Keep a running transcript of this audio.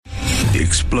The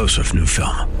explosive new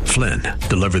film, Flynn,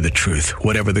 deliver the truth,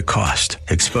 whatever the cost,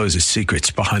 exposes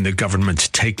secrets behind the government's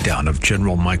takedown of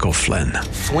General Michael Flynn.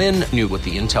 Flynn knew what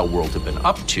the intel world had been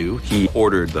up to. He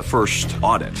ordered the first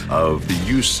audit of the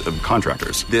use of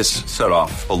contractors. This set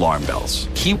off alarm bells.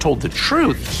 He told the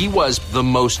truth. He was the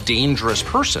most dangerous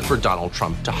person for Donald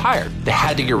Trump to hire. They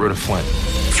had to get rid of Flynn.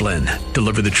 Flynn,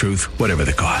 deliver the truth, whatever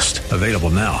the cost. Available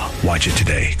now. Watch it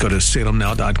today. Go to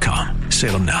salemnow.com.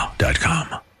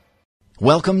 salemnow.com.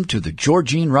 Welcome to the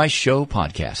Georgene Rice Show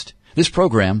podcast. This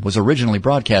program was originally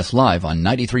broadcast live on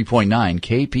 93.9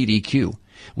 KPDQ.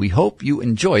 We hope you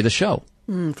enjoy the show.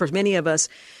 For many of us,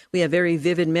 we have very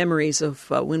vivid memories of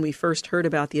when we first heard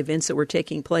about the events that were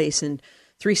taking place in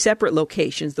three separate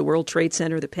locations, the World Trade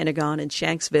Center, the Pentagon, and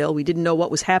Shanksville. We didn't know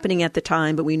what was happening at the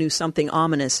time, but we knew something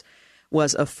ominous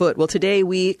was afoot. Well, today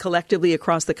we collectively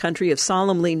across the country have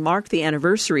solemnly marked the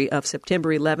anniversary of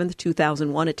September 11th,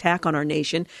 2001 attack on our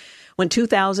nation, when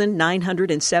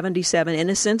 2,977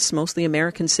 innocents, mostly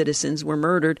American citizens, were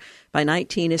murdered by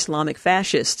 19 Islamic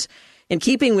fascists. In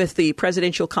keeping with the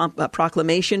presidential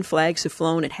proclamation, flags have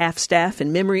flown at half-staff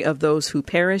in memory of those who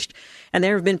perished, and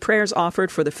there have been prayers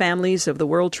offered for the families of the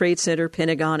World Trade Center,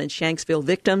 Pentagon, and Shanksville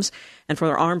victims, and for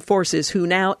our armed forces who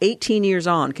now, 18 years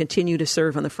on, continue to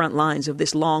serve on the front lines of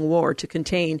this long war to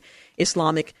contain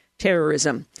Islamic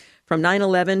terrorism. From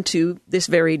 9/11 to this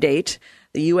very date,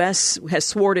 the U.S.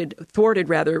 has thwarted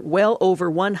well over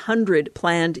 100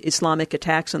 planned Islamic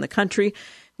attacks on the country.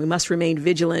 We must remain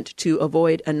vigilant to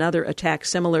avoid another attack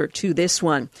similar to this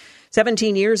one.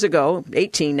 17 years ago,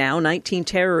 18 now, 19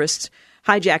 terrorists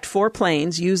hijacked 4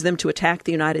 planes, used them to attack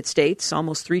the United States.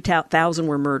 Almost 3,000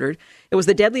 were murdered. It was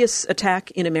the deadliest attack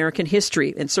in American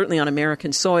history, and certainly on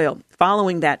American soil.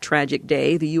 Following that tragic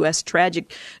day, the U.S.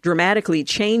 dramatically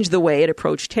changed the way it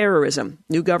approached terrorism.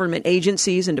 New government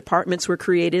agencies and departments were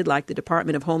created, like the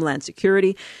Department of Homeland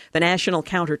Security, the National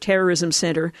Counterterrorism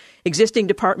Center. Existing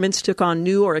departments took on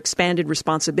new or expanded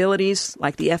responsibilities,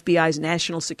 like the FBI's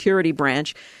National Security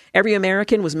Branch. Every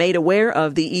American was made aware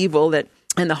of the evil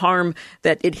and the harm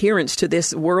that adherence to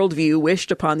this worldview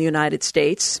wished upon the United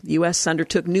States. The U.S.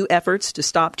 undertook new efforts to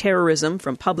stop terrorism,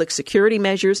 from public security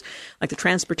measures like the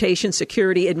Transportation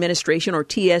Security Administration, or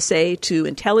TSA, to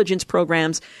intelligence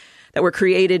programs that were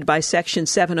created by Section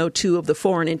 702 of the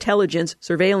Foreign Intelligence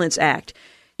Surveillance Act.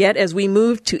 Yet, as we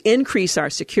moved to increase our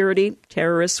security,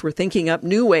 terrorists were thinking up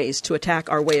new ways to attack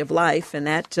our way of life, and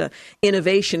that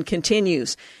innovation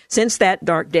continues. Since that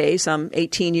dark day, some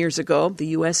 18 years ago, the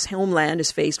U.S. homeland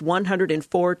has faced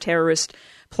 104 terrorist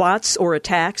plots or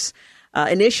attacks.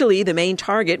 Initially, the main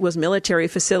target was military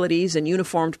facilities and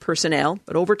uniformed personnel,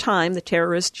 but over time, the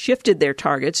terrorists shifted their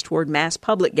targets toward mass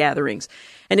public gatherings.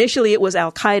 Initially, it was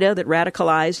al-Qaeda that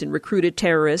radicalized and recruited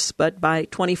terrorists, but by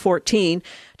 2014,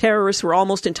 terrorists were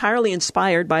almost entirely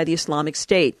inspired by the Islamic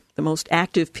State. The most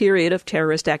active period of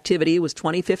terrorist activity was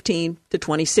 2015 to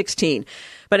 2016.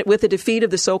 But with the defeat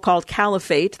of the so-called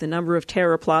caliphate, the number of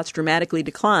terror plots dramatically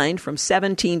declined from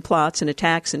 17 plots and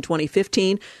attacks in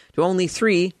 2015 to only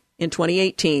 3 in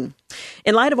 2018.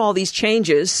 In light of all these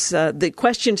changes, the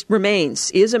question remains,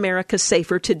 is America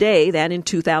safer today than in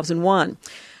 2001?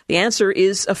 The answer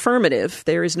is affirmative.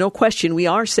 There is no question we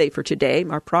are safer today.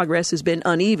 Our progress has been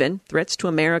uneven. Threats to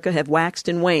America have waxed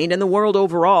and waned, and the world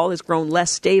overall has grown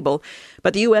less stable.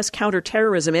 But the U.S.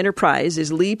 counterterrorism enterprise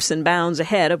is leaps and bounds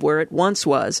ahead of where it once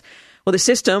was. Well, the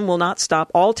system will not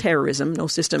stop all terrorism. No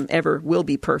system ever will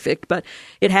be perfect, but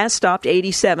it has stopped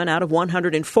 87 out of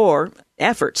 104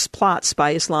 plots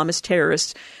by Islamist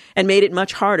terrorists, and made it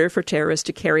much harder for terrorists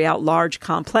to carry out large,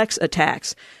 complex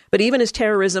attacks. But even as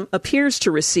terrorism appears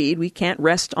to recede, we can't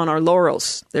rest on our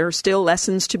laurels. There are still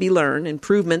lessons to be learned,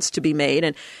 improvements to be made,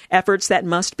 and efforts that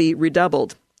must be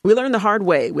redoubled. We learned the hard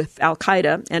way with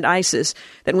al-Qaeda and ISIS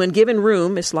that when given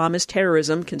room, Islamist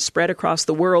terrorism can spread across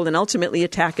the world and ultimately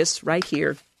attack us right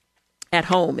here at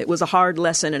home. It was a hard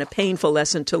lesson and a painful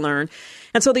lesson to learn.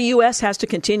 And so the U.S. has to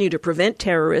continue to prevent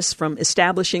terrorists from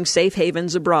establishing safe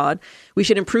havens abroad. We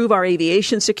should improve our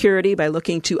aviation security by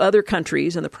looking to other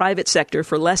countries and the private sector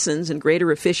for lessons and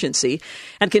greater efficiency,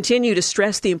 and continue to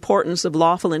stress the importance of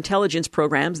lawful intelligence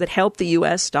programs that help the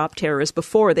U.S. stop terrorists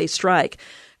before they strike.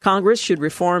 Congress should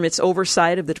reform its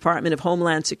oversight of the Department of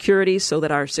Homeland Security so that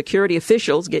our security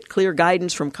officials get clear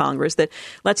guidance from Congress that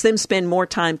lets them spend more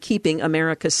time keeping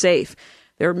America safe.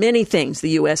 There are many things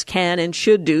the U.S. can and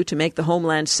should do to make the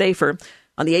homeland safer.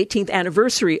 On the 18th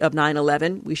anniversary of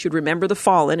 9/11, we should remember the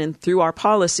fallen and, through our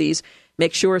policies,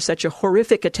 make sure such a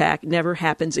horrific attack never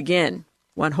happens again.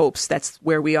 One hopes that's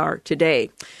where we are today.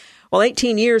 Well,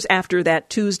 18 years after that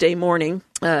Tuesday morning,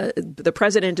 the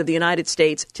President of the United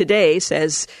States today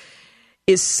says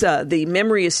the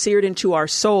memory is seared into our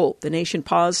soul. The nation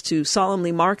paused to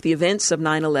solemnly mark the events of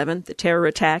 9/11, the terror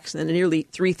attacks, and the nearly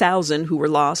 3,000 who were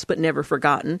lost but never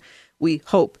forgotten. We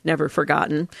hope never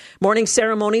forgotten. Mourning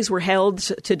ceremonies were held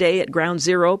today at Ground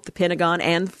Zero, the Pentagon,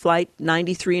 and Flight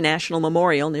 93 National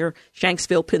Memorial near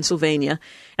Shanksville, Pennsylvania.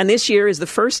 And this year is the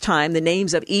first time the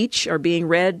names of each are being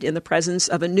read in the presence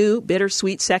of a new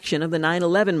bittersweet section of the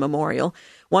 9/11 Memorial,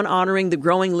 one honoring the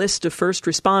growing list of first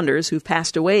responders who've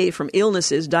passed away from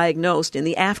illnesses diagnosed in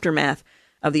the aftermath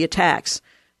of the attacks.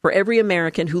 For every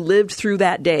American who lived through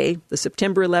that day, the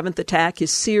September 11th attack is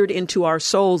seared into our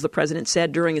souls, the president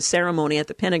said during a ceremony at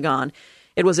the Pentagon.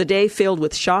 It was a day filled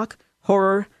with shock,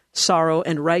 horror, sorrow,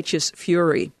 and righteous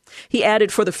fury. He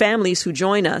added, for the families who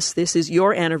join us, this is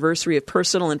your anniversary of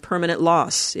personal and permanent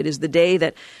loss. It is the day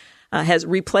that has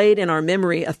replayed in our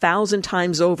memory 1,000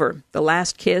 times over. The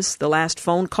last kiss, the last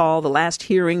phone call, the last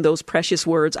hearing those precious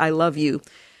words, I love you.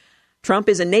 Trump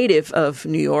is a native of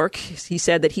New York. He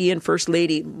said that he and First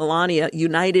Lady Melania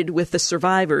united with the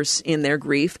survivors in their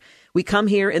grief. We come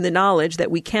here in the knowledge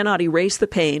that we cannot erase the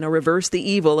pain or reverse the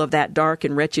evil of that dark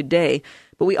and wretched day,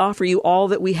 but we offer you all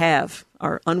that we have,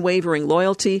 our unwavering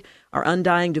loyalty, our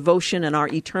undying devotion, and our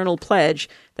eternal pledge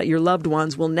that your loved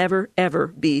ones will never,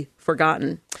 ever be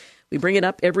forgotten. We bring it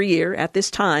up every year at this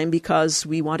time because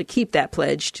we want to keep that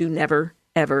pledge to never,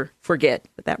 ever forget.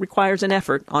 But that requires an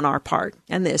effort on our part,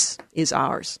 and this is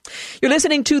ours. You're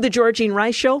listening to The Georgene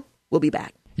Rice Show. We'll be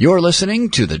back. You're listening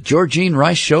to The Georgene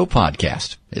Rice Show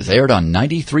podcast. It's aired on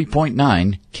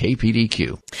 93.9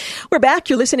 KPDQ. We're back.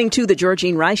 You're listening to The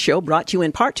Georgene Rice Show, brought to you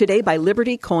in part today by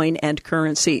Liberty Coin and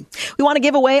Currency. We want to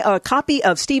give away a copy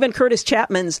of Stephen Curtis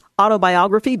Chapman's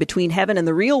autobiography, Between Heaven and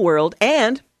the Real World,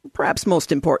 and perhaps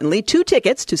most importantly, 2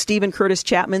 tickets to Stephen Curtis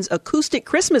Chapman's acoustic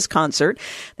Christmas concert.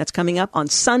 That's coming up on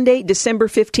Sunday, December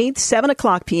 15th, 7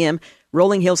 o'clock p.m.,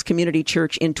 Rolling Hills Community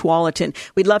Church in Tualatin.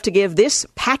 We'd love to give this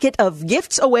packet of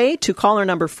gifts away to caller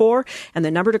number 4, and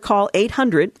the number to call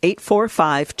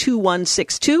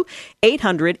 800-845-2162,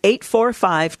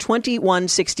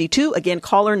 800-845-2162. Again,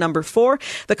 caller number 4.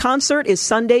 The concert is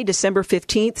Sunday, December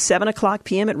 15th, 7 o'clock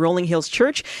p.m. at Rolling Hills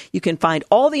Church. You can find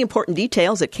all the important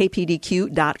details at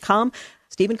kpdq.com.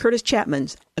 Stephen Curtis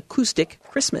Chapman's Acoustic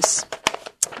Christmas.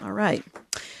 All right.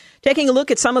 Taking a look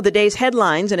at some of the day's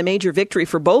headlines and a major victory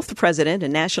for both the president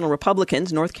and national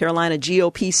Republicans, North Carolina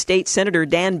GOP State Senator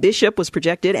Dan Bishop was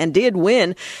projected and did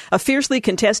win a fiercely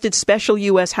contested special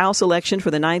U.S. House election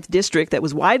for the 9th District that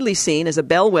was widely seen as a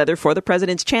bellwether for the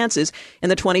president's chances in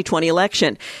the 2020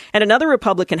 election. And another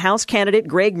Republican House candidate,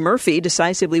 Greg Murphy,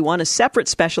 decisively won a separate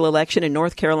special election in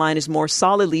North Carolina's more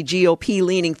solidly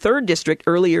GOP-leaning 3rd District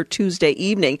earlier Tuesday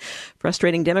evening,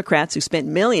 frustrating Democrats who spent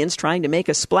millions trying to make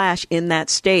a splash in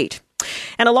that state.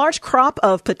 And a large crop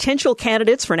of potential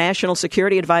candidates for National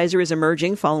Security Advisor is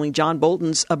emerging following John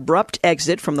Bolton's abrupt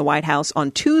exit from the White House on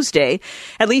Tuesday.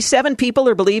 At least 7 people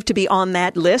are believed to be on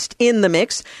that list in the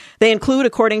mix. They include,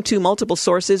 according to multiple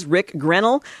sources, Rick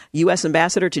Grenell, U.S.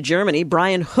 Ambassador to Germany,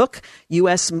 Brian Hook,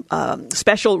 U.S.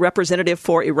 Special Representative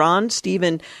for Iran,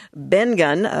 Stephen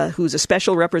Bengun, who's a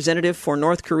Special Representative for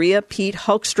North Korea, Pete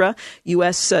Hoekstra,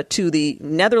 U.S. To the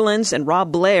Netherlands, and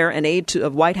Rob Blair, an aide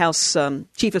of White House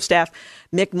Chief of Staff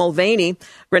Mick Mulvaney.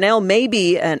 Grenell may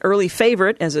be an early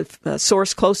favorite, as a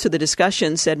source close to the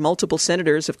discussion said multiple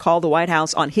senators have called the White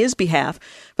House on his behalf.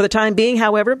 For the time being,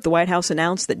 however, the White House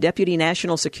announced that Deputy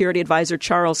National Security Advisor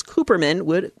Charles Cooperman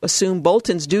would assume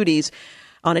Bolton's duties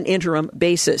on an interim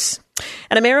basis.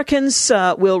 And Americans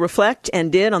will reflect,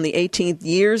 and did, on the 18th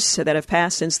years that have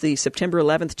passed since the September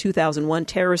 11th, 2001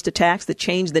 terrorist attacks that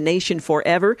changed the nation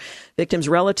forever. Victims'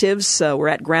 relatives were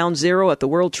at Ground Zero at the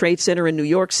World Trade Center in New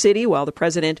York City, while the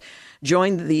president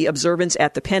joined the observance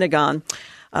at the Pentagon.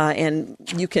 And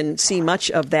you can see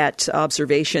much of that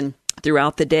observation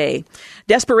throughout the day.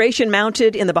 Desperation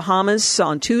mounted in the Bahamas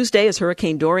on Tuesday as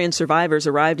Hurricane Dorian survivors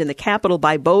arrived in the capital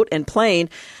by boat and plane,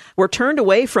 were turned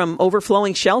away from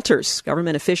overflowing shelters.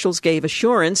 Government officials gave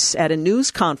assurance at a news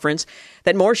conference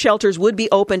that more shelters would be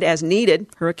opened as needed.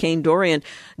 Hurricane Dorian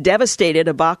devastated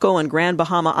Abaco and Grand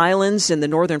Bahama Islands in the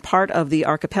northern part of the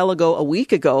archipelago a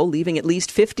week ago, leaving at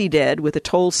least 50 dead, with a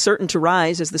toll certain to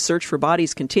rise as the search for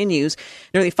bodies continues.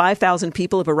 Nearly 5,000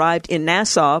 people have arrived in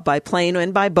Nassau by plane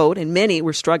and by boat, and many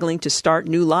were struggling to start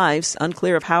new lives,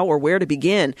 unclear of how or where to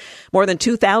begin. More than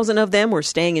 2,000 of them were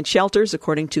staying in shelters,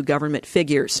 according to government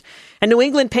figures. And New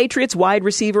England Patriots wide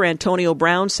receiver Antonio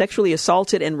Brown sexually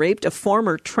assaulted and raped a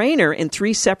former trainer in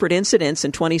 3 separate incidents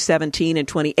in 2017 and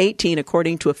 2018,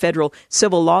 according to a federal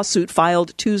civil lawsuit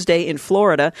filed Tuesday in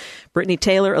Florida. Brittany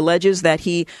Taylor alleges that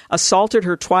he assaulted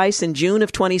her twice in June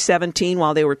of 2017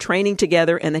 while they were training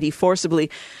together, and that he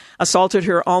forcibly assaulted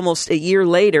her almost a year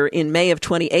later in May of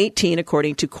 2018,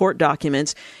 according to court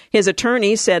documents. His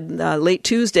attorney said late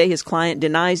Tuesday his client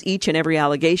denies each and every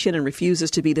allegation and refuses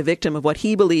to be the victim of what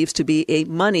he believes to be a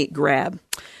money grab.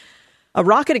 A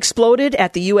rocket exploded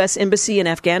at the U.S. Embassy in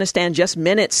Afghanistan just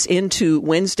minutes into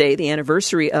Wednesday, the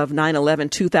anniversary of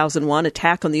 9/11/2001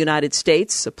 attack on the United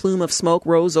States. A plume of smoke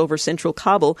rose over central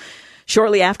Kabul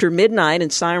shortly after midnight,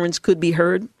 and sirens could be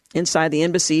heard. Inside the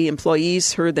embassy,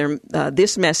 employees heard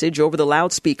this message over the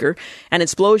loudspeaker. An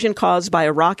explosion caused by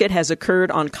a rocket has occurred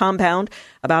on compound.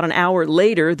 About an hour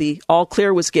later, the all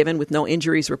clear was given with no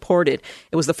injuries reported.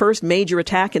 It was the first major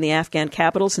attack in the Afghan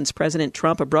capital since President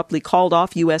Trump abruptly called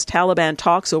off U.S. Taliban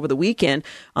talks over the weekend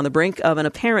on the brink of an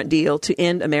apparent deal to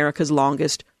end America's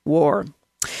longest war.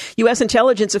 U.S.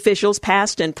 intelligence officials,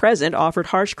 past and present, offered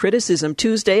harsh criticism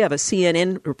Tuesday of a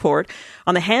CNN report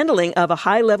on the handling of a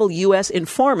high-level U.S.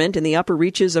 informant in the upper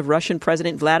reaches of Russian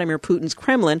President Vladimir Putin's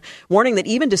Kremlin, warning that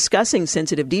even discussing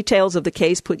sensitive details of the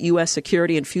case put U.S.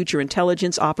 security and future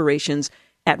intelligence operations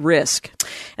at risk.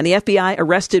 And the FBI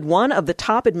arrested one of the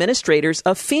top administrators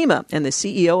of FEMA and the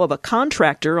CEO of a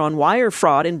contractor on wire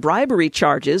fraud and bribery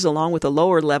charges, along with a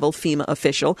lower-level FEMA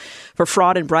official, for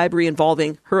fraud and bribery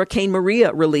involving Hurricane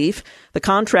Maria relief. The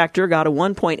contractor got a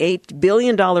 $1.8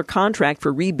 billion contract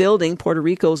for rebuilding Puerto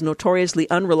Rico's notoriously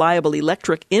unreliable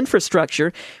electric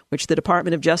infrastructure, which the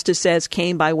Department of Justice says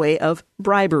came by way of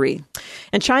bribery.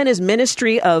 And China's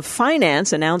Ministry of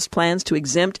Finance announced plans to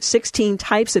exempt 16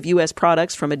 types of U.S.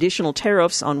 products from additional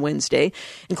tariffs on Wednesday,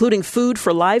 including food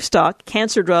for livestock,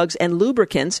 cancer drugs, and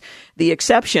lubricants. The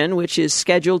exception, which is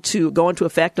scheduled to go into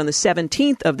effect on the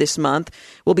 17th of this month,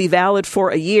 will be valid for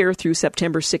a year through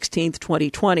September 16th,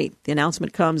 2020. The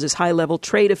announcement comes as high-level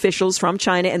trade officials from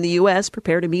China and the U.S.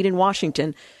 prepare to meet in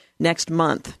Washington next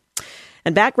month.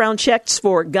 And background checks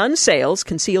for gun sales,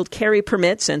 concealed carry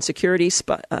permits, and security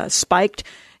spiked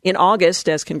in August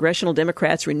as congressional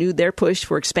Democrats renewed their push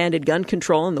for expanded gun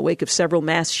control in the wake of several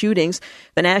mass shootings.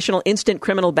 The National Instant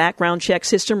Criminal Background Check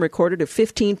System recorded a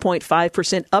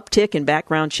 15.5% uptick in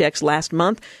background checks last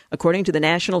month, according to the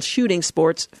National Shooting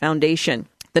Sports Foundation.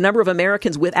 The number of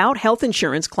Americans without health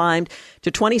insurance climbed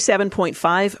to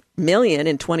 27.5 million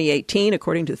in 2018,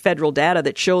 according to federal data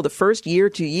that show the first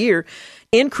year-to-year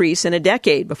increase in a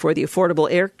decade before the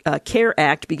Affordable Care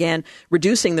Act began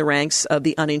reducing the ranks of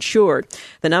the uninsured.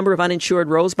 The number of uninsured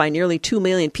rose by nearly 2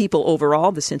 million people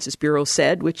overall, the Census Bureau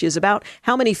said, which is about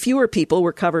how many fewer people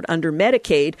were covered under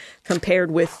Medicaid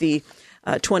compared with the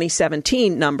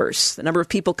 2017 numbers. The number of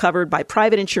people covered by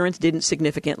private insurance didn't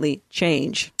significantly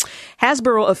change.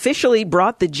 Hasbro officially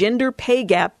brought the gender pay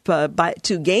gap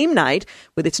to game night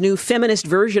with its new feminist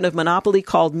version of Monopoly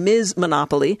called Ms.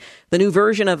 Monopoly. The new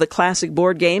version of the classic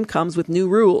board game comes with new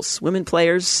rules. Women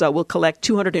players will collect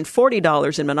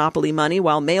 $240 in Monopoly money,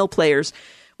 while male players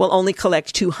will only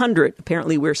collect $200.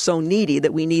 Apparently, we're so needy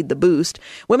that we need the boost.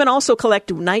 Women also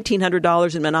collect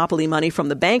 $1,900 in Monopoly money from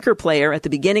the banker player at the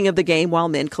beginning of the game, while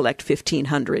men collect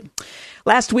 $1,500.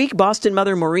 Last week, Boston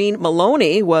mother Maureen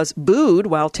Maloney was booed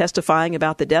while testifying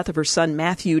about the death of her son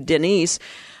Matthew Denise,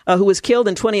 who was killed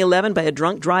in 2011 by a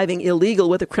drunk driving illegal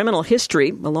with a criminal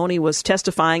history. Maloney was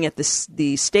testifying at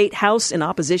the State House in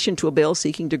opposition to a bill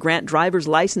seeking to grant driver's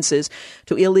licenses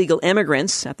to illegal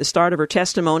immigrants. At the start of her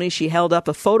testimony, she held up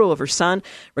a photo of her son,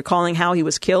 recalling how he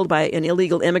was killed by an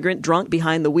illegal immigrant drunk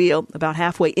behind the wheel. About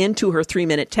halfway into her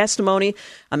 3-minute testimony,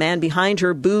 a man behind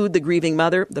her booed the grieving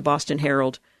mother, the Boston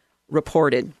Herald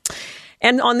reported.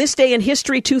 And on this day in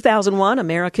history, 2001,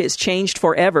 America is changed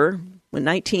forever. When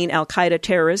 19 al-Qaeda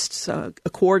terrorists, a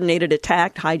coordinated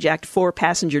attack, hijacked 4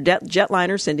 passenger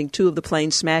jetliners, sending 2 of the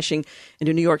planes smashing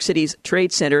into New York City's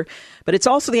Trade Center. But it's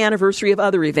also the anniversary of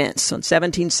other events. On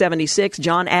 1776,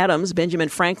 John Adams, Benjamin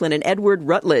Franklin, and Edward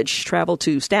Rutledge traveled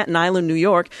to Staten Island, New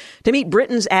York, to meet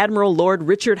Britain's Admiral Lord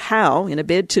Richard Howe in a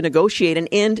bid to negotiate an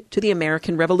end to the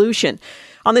American Revolution.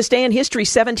 On this day in history,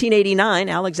 1789,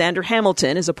 Alexander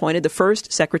Hamilton is appointed the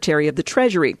first Secretary of the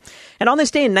Treasury. And on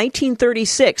this day in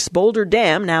 1936, Boulder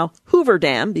Dam, now Hoover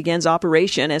Dam, begins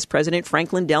operation as President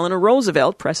Franklin Delano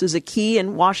Roosevelt presses a key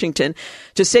in Washington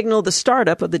to signal the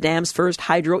startup of the dam's first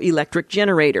hydroelectric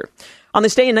generator. On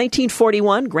this day in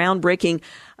 1941, groundbreaking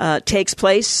takes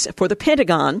place for the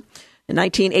Pentagon. In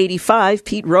 1985,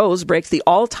 Pete Rose breaks the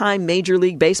all-time Major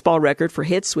League Baseball record for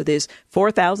hits with his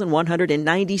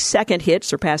 4,192nd hit,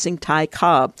 surpassing Ty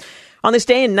Cobb. On this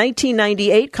day in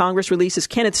 1998, Congress releases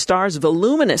Kenneth Starr's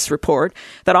voluminous report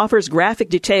that offers graphic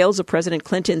details of President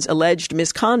Clinton's alleged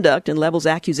misconduct and levels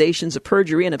accusations of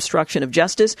perjury and obstruction of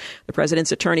justice. The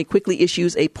president's attorney quickly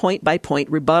issues a point-by-point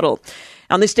rebuttal.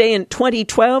 On this day in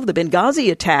 2012, the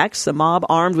Benghazi attacks, a mob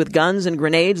armed with guns and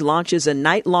grenades launches a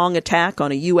night-long attack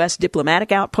on a U.S.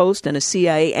 diplomatic outpost and a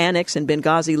CIA annex in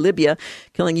Benghazi, Libya,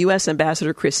 killing U.S.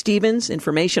 Ambassador Chris Stevens,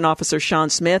 Information Officer Sean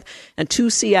Smith, and 2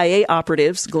 CIA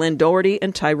operatives, Glenn Doherty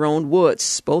and Tyrone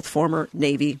Woods, both former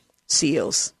Navy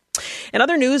SEALs. In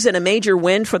other news, in a major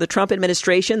win for the Trump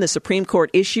administration, the Supreme Court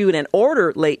issued an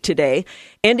order late today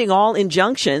ending all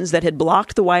injunctions that had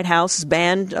blocked the White House's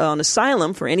ban on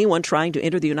asylum for anyone trying to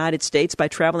enter the United States by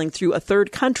traveling through a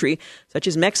third country, such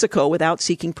as Mexico, without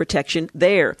seeking protection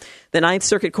there. The Ninth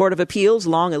Circuit Court of Appeals,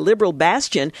 long a liberal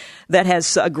bastion that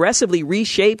has aggressively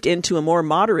reshaped into a more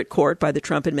moderate court by the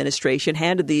Trump administration,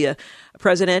 handed the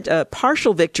president a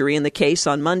partial victory in the case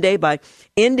on Monday by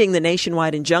ending the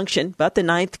nationwide injunction, but the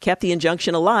Ninth kept the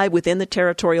injunction alive within the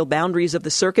territorial boundaries of the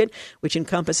circuit, which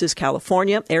encompasses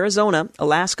California, Arizona,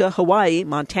 Alaska, Hawaii,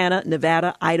 Montana,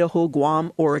 Nevada, Idaho,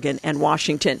 Guam, Oregon, and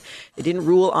Washington. It didn't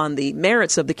rule on the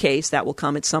merits of the case. That will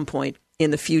come at some point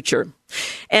in the future.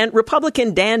 And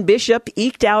Republican Dan Bishop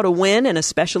eked out a win in a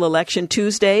special election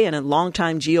Tuesday in a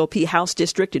longtime GOP House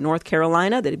district in North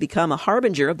Carolina that had become a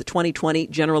harbinger of the 2020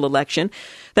 general election.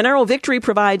 The narrow victory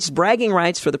provides bragging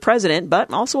rights for the president,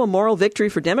 but also a moral victory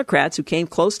for Democrats who came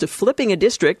close to flipping a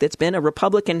district that's been in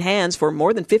Republican hands for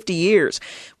more than 50 years.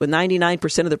 With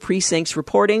 99% of the precincts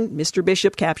reporting, Mr.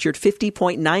 Bishop captured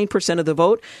 50.9% of the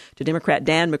vote to Democrat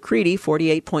Dan McCready,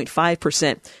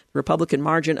 48.5%. The Republican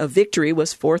margin of victory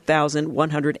was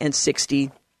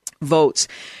 4,160 votes.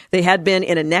 They had been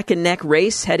in a neck-and-neck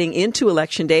race heading into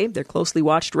Election Day. Their closely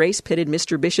watched race pitted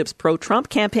Mr. Bishop's pro-Trump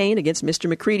campaign against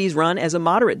Mr. McCready's run as a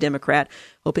moderate Democrat,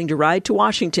 hoping to ride to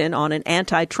Washington on an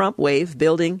anti-Trump wave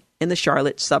building in the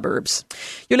Charlotte suburbs.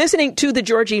 You're listening to The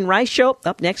Georgene Rice Show.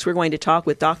 Up next, we're going to talk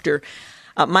with Dr.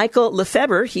 Michael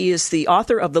Lefebvre. He is the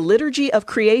author of The Liturgy of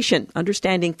Creation,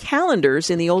 Understanding Calendars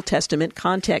in the Old Testament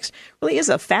Context. Really is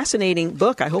a fascinating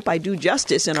book. I hope I do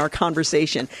justice in our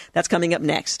conversation. That's coming up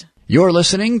next. You're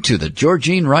listening to the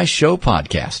Georgene Rice Show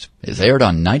podcast. It's aired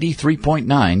on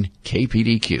 93.9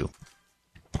 KPDQ.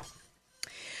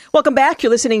 Welcome back.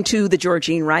 You're listening to The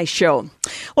Georgene Rice Show.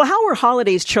 Well, how were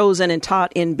holidays chosen and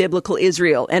taught in biblical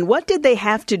Israel? And what did they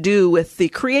have to do with the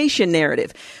creation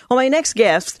narrative? Well, my next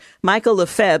guest, Michael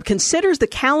Lefebvre, considers the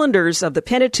calendars of the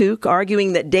Pentateuch,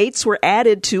 arguing that dates were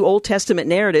added to Old Testament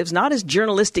narratives not as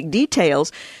journalistic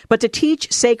details, but to teach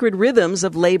sacred rhythms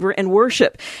of labor and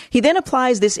worship. He then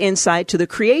applies this insight to the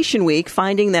creation week,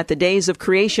 finding that the days of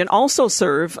creation also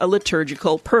serve a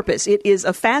liturgical purpose. It is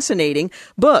a fascinating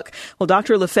book. Well,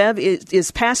 Dr. Lefebvre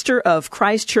is pastor of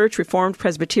Christ Church Reformed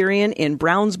Presbyterian in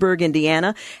Brownsburg,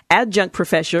 Indiana, adjunct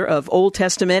professor of Old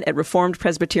Testament at Reformed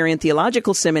Presbyterian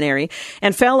Theological Seminary,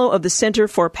 and fellow of the Center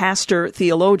for Pastor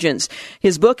Theologians.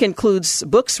 His books include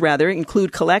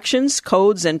Collections,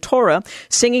 Codes, and Torah,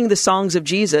 Singing the Songs of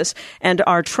Jesus, and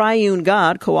Our Triune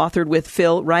God, co-authored with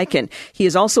Phil Ryken. He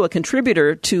is also a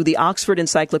contributor to the Oxford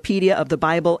Encyclopedia of the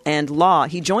Bible and Law.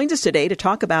 He joins us today to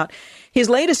talk about his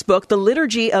latest book, The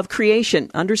Liturgy of Creation,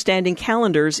 Understanding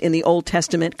Calendars in the Old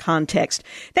Testament Context.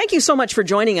 Thank you so much for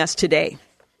joining us today.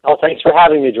 Oh, thanks for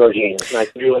having me, Georgene. It's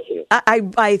nice to be with you.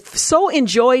 I so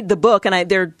enjoyed the book, and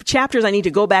there are chapters I need to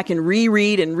go back and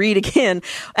reread and read again,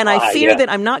 and I fear that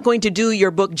I'm not going to do your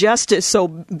book justice, so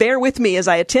bear with me as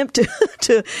I attempt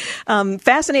to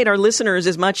fascinate our listeners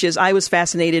as much as I was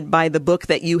fascinated by the book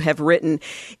that you have written.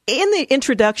 In the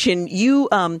introduction, you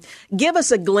give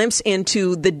us a glimpse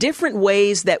into the different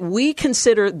ways that we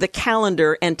consider the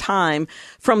calendar and time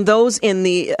from those in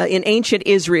ancient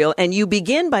Israel, and you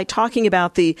begin by talking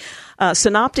about the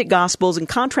Synoptic Gospels and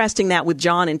contrasting that with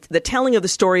John and the telling of the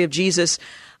story of Jesus'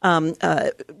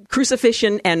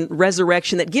 crucifixion and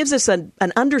resurrection that gives us an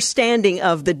understanding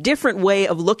of the different way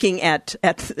of looking at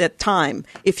time,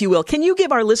 if you will. Can you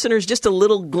give our listeners just a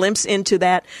little glimpse into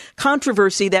that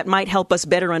controversy that might help us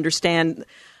better understand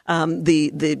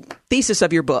the thesis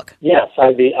of your book? Yes,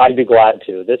 I'd be glad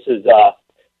to. This is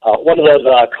one of those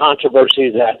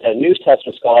controversies that New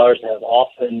Testament scholars have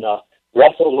often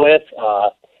wrestled with.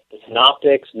 The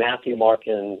Synoptics, Matthew, Mark,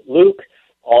 and Luke,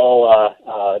 all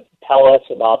tell us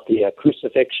about the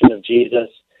crucifixion of Jesus,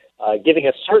 giving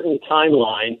a certain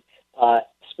timeline,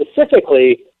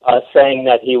 specifically saying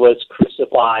that he was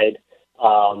crucified.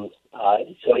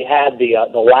 So he had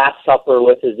the Last Supper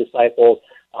with his disciples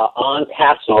on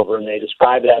Passover, and they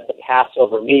describe it as the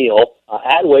Passover meal,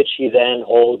 at which he then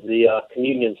holds the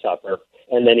communion supper,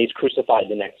 and then he's crucified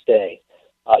the next day.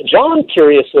 John,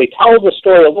 curiously, tells the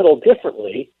story a little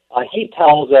differently. He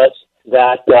tells us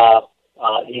that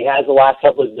he has the Last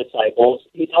Supper with his disciples.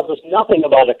 He tells us nothing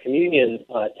about a communion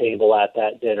table at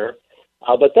that dinner.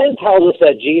 but then tells us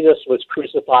that Jesus was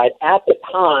crucified at the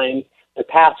time the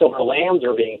Passover lambs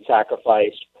were being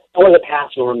sacrificed, or the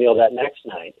Passover meal that next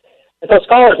night. And so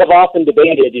scholars have often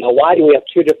debated, why do we have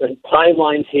two different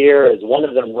timelines here? Is one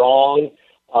of them wrong?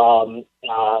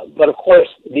 But of course,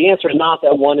 the answer is not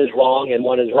that one is wrong and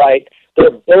one is right.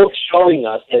 They're both showing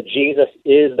us that Jesus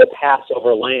is the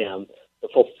Passover lamb, the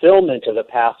fulfillment of the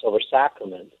Passover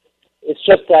sacrament. It's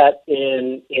just that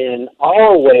in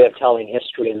our way of telling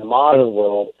history in the modern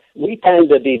world, we tend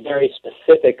to be very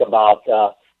specific about,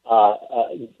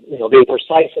 being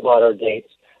precise about our dates.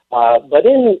 But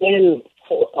in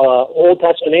Old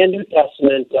Testament and New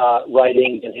Testament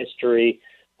writings and history,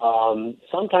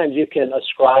 sometimes you can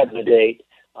ascribe the date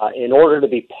in order to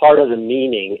be part of the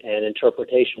meaning and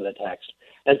interpretation of the text.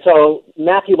 And so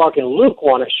Matthew, Mark, and Luke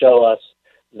want to show us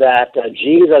that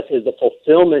Jesus is the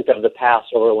fulfillment of the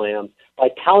Passover lamb by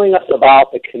telling us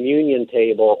about the communion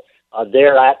table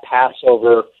there at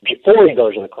Passover before he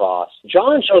goes to the cross.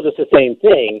 John shows us the same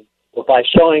thing, but by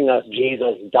showing us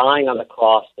Jesus dying on the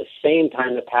cross the same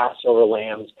time the Passover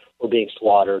lambs were being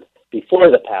slaughtered before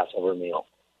the Passover meal.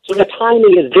 So the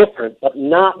timing is different, but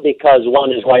not because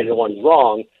one is right and one is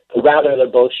wrong, but rather they're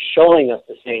both showing us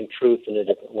the same truth in a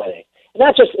different way. And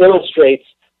that just illustrates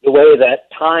the way that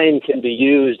time can be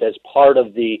used as part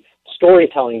of the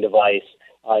storytelling device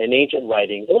in ancient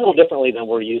writings a little differently than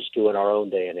we're used to in our own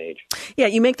day and age. Yeah,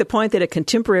 you make the point that a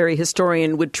contemporary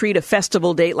historian would treat a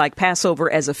festival date like Passover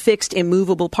as a fixed,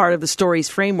 immovable part of the story's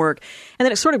framework, and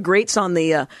that it sort of grates on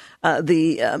the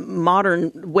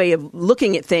modern way of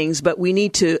looking at things, but we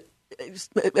need to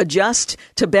adjust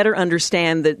to better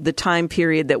understand the time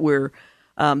period that we're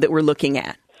looking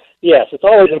at. Yes, it's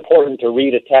always important to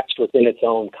read a text within its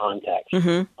own context.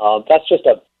 Mm-hmm. That's just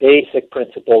a basic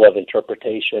principle of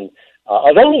interpretation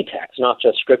of any text, not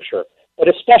just Scripture, but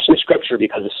especially Scripture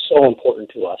because it's so important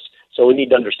to us. So we need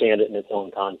to understand it in its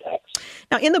own context.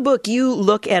 Now, in the book, you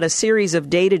look at a series of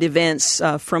dated events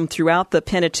from throughout the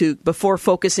Pentateuch before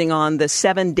focusing on the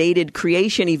 7 dated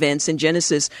creation events in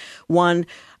Genesis 1,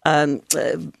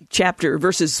 chapter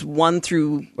verses 1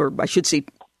 through, or I should say,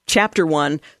 Chapter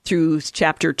 1 through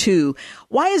Chapter 2.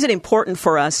 Why is it important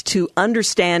for us to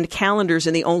understand calendars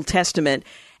in the Old Testament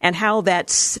and how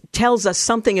that tells us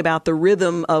something about the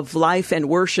rhythm of life and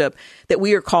worship that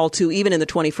we are called to even in the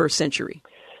 21st century?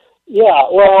 Yeah,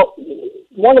 well,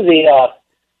 one of the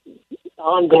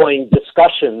ongoing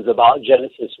discussions about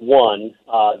Genesis 1,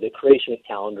 the creation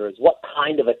calendar, is what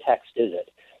kind of a text is it?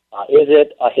 Is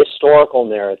it a historical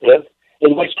narrative?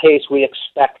 In which case we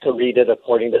expect to read it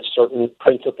according to certain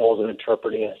principles of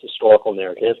interpreting a historical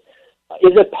narrative.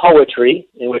 Is it poetry,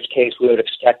 in which case we would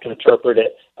expect to interpret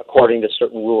it according to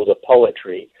certain rules of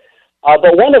poetry.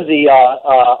 But one of the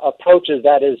approaches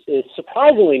that is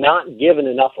surprisingly not given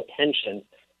enough attention,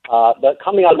 but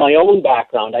coming out of my own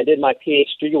background, I did my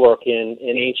PhD work in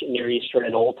ancient Near Eastern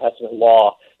and Old Testament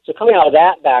law. So coming out of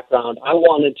that background, I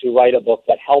wanted to write a book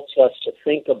that helps us to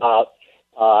think about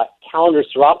calendars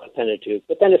throughout the Pentateuch,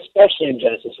 but then especially in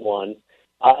Genesis 1,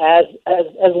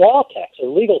 as law texts or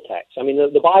legal texts. I mean,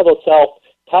 the Bible itself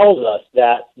tells us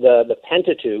that the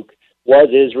Pentateuch was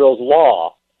Israel's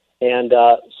law. And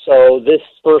so this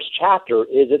first chapter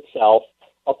is itself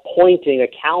appointing a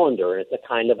calendar. It's a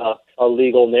kind of a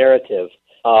legal narrative.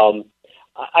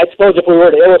 I suppose if we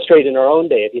were to illustrate in our own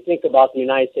day, if you think about the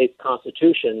United States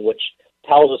Constitution, which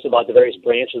tells us about the various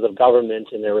branches of government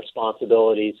and their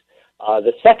responsibilities,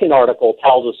 the second article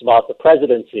tells us about the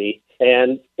presidency,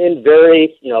 and in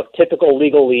very typical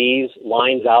legalese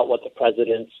lines out what the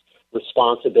president's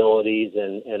responsibilities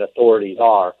and authorities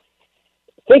are.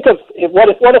 Think of what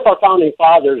if our founding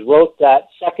fathers wrote that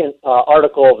second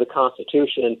article of the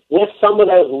Constitution with some of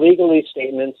those legalese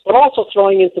statements, but also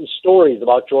throwing in some stories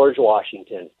about George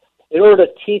Washington in order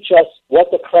to teach us what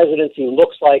the presidency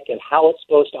looks like and how it's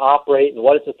supposed to operate and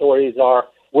what its authorities are,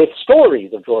 with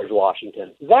stories of George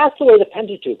Washington. That's the way the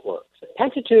Pentateuch works. The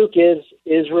Pentateuch is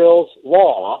Israel's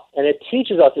law, and it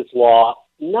teaches us its law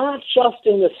not just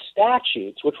in the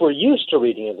statutes, which we're used to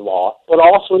reading as law, but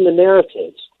also in the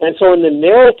narratives. And so in the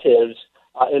narratives,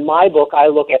 in my book, I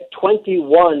look at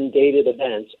 21 dated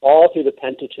events all through the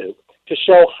Pentateuch to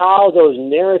show how those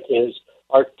narratives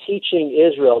are teaching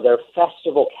Israel their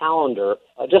festival calendar.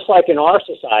 Just like in our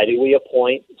society, we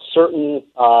appoint certain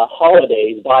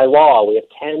holidays by law. We have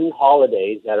 10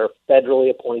 holidays that are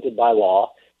federally appointed by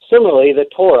law. Similarly, the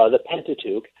Torah, the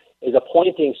Pentateuch, is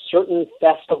appointing certain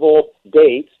festival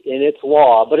dates in its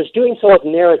law, but it's doing so with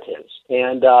narratives.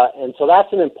 And so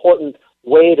that's an important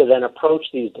way to then approach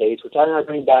these dates, which I'm going to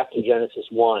bring back to Genesis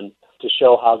 1 to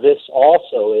show how this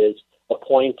also is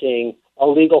appointing a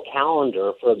legal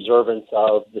calendar for observance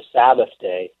of the Sabbath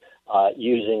day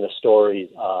using the stories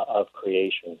of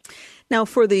creation. Now,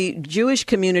 for the Jewish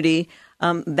community,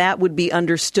 that would be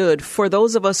understood. For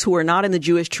those of us who are not in the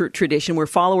Jewish tradition, we're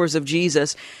followers of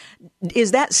Jesus,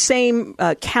 is that same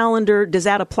calendar, does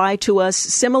that apply to us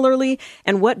similarly?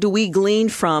 And what do we glean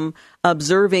from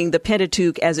observing the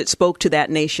Pentateuch as it spoke to that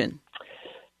nation?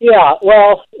 Yeah,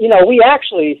 well, we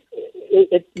actually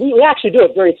do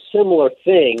a very similar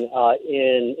thing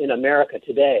in America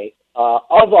today.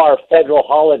 Of our federal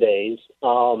holidays,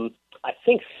 I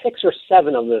think 6 or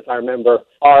 7 of them, if I remember,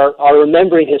 are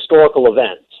remembering historical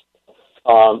events,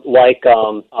 like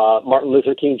Martin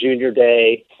Luther King Jr.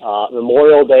 Day,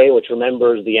 Memorial Day, which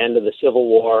remembers the end of the Civil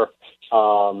War,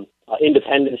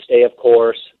 Independence Day, of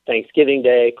course, Thanksgiving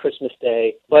Day, Christmas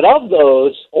Day. But of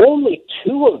those, only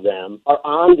 2 of them are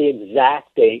on the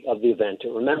exact date of the event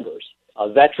it remembers.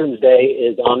 Veterans Day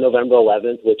is on November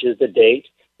 11th, which is the date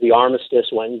the armistice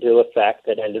went into effect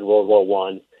that ended World War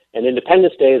I. And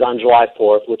Independence Day is on July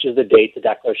 4th, which is the date the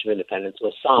Declaration of Independence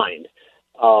was signed.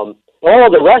 All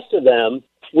the rest of them,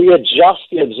 we adjust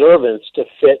the observance to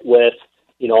fit with,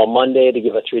 a Monday to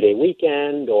give a 3-day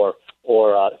weekend, or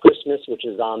Christmas, which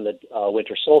is on the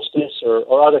winter solstice,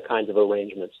 or other kinds of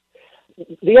arrangements.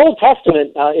 The Old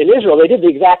Testament in Israel, they did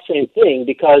the exact same thing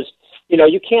because,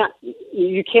 you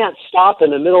can't stop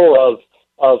in the middle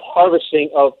of harvesting,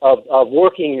 of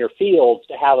working in your fields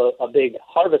to have a big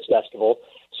harvest festival.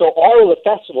 So all of the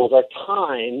festivals are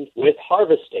timed with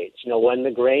harvest dates. When the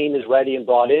grain is ready and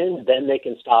brought in, then they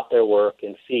can stop their work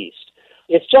and feast.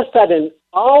 It's just that in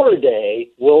our day,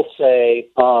 we'll say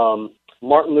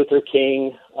Martin Luther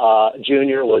King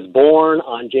Jr. was born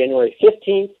on January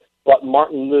 15th, but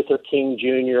Martin Luther King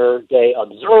Jr. Day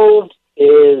observed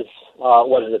is,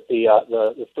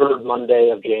 the third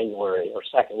Monday of January, or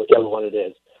second, whichever one it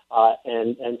is.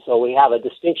 And so we have a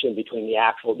distinction between the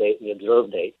actual date and the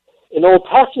observed date. In Old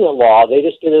Testament law, they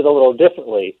just did it a little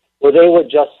differently, where they would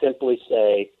just simply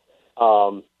say,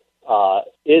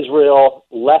 Israel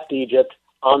left Egypt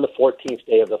on the 14th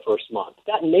day of the first month.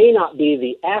 That may not be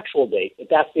the actual date, but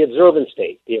that's the observance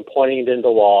date, the appointing it into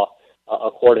law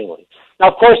accordingly. Now,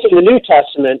 of course, in the New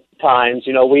Testament times,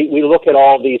 we look at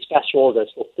all these festivals as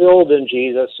fulfilled in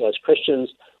Jesus. So as Christians,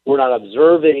 we're not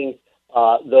observing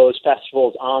those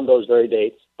festivals on those very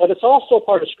dates. But it's also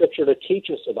part of Scripture to teach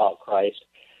us about Christ.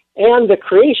 And the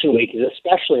Creation Week is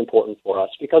especially important for us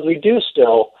because we do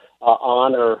still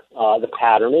honor the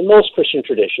pattern in most Christian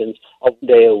traditions of a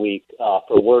day a week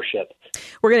for worship.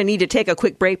 We're going to need to take a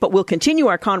quick break, but we'll continue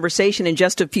our conversation in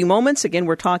just a few moments. Again,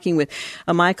 we're talking with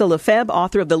Michael Lefebvre,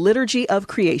 author of The Liturgy of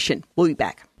Creation. We'll be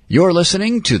back. You're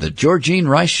listening to the Georgene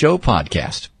Rice Show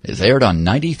podcast. It's aired on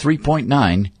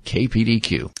 93.9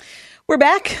 KPDQ. We're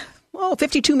back.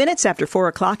 52 minutes after 4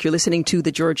 o'clock, you're listening to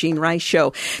The Georgene Rice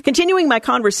Show. Continuing my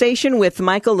conversation with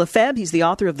Michael Lefebvre. He's the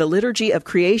author of The Liturgy of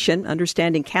Creation,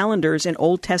 Understanding Calendars in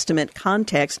Old Testament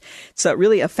Context. It's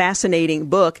really a fascinating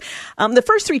book. The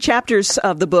first 3 chapters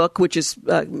of the book, which is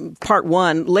part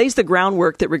 1, lays the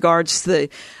groundwork that regards the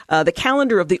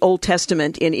calendar of the Old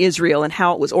Testament in Israel and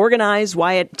how it was organized,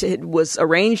 why it was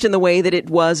arranged in the way that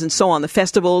it was, and so on, the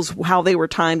festivals, how they were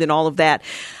timed, and all of that.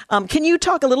 Can you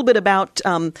talk a little bit about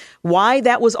why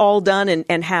that was all done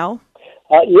and how?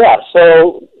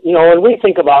 So, when we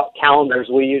think about calendars,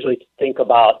 we usually think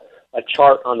about a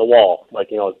chart on the wall, like,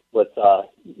 with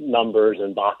numbers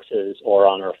and boxes or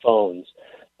on our phones.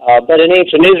 But in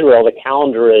ancient Israel, the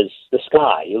calendar is the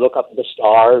sky. You look up at the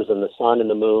stars and the sun and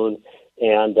the moon,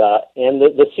 and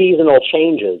the seasonal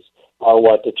changes are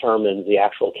what determines the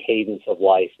actual cadence of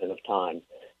life and of time.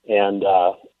 And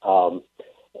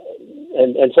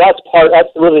so that's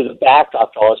really the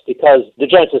backdrop for us, because the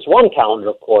Genesis 1 calendar,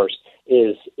 of course,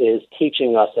 is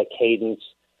teaching us a cadence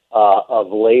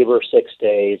of labor 6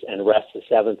 days and rest the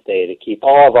 7th day to keep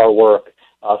all of our work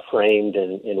framed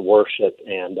in worship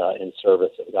and in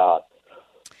service of God.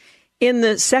 In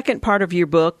the second part of your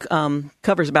book,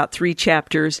 covers about 3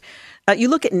 chapters, you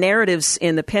look at narratives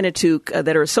in the Pentateuch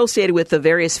that are associated with the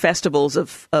various festivals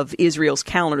of Israel's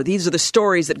calendar. These are the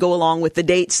stories that go along with the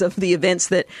dates of the events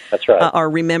that are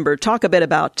remembered. Talk a bit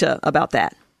about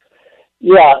that.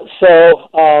 Yeah, so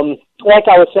like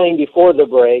I was saying before the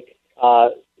break,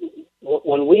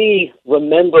 when we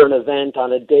remember an event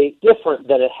on a date different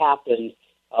than it happened,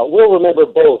 we'll remember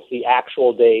both the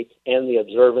actual date and the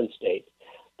observance date.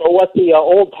 But what the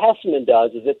Old Testament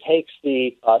does is it takes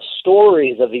the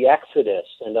stories of the Exodus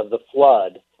and of the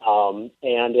flood,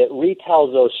 and it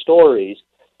retells those stories,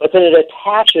 but then it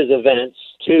attaches events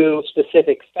to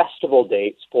specific festival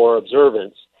dates for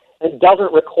observance and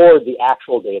doesn't record the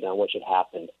actual date on which it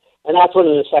happened. And that's what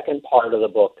in the second part of the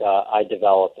book I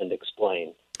develop and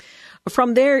explain.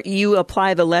 From there, you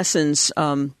apply the lessons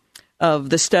of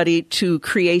the study to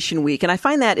Creation Week, and I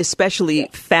find that especially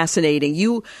fascinating.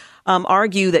 You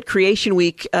argue that Creation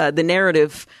Week, the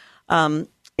narrative,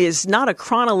 is not a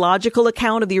chronological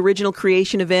account of the original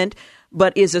creation event,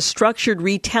 but is a structured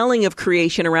retelling of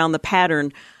creation around the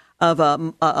pattern of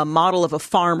a model of a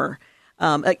farmer.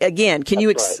 Again, can you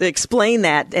explain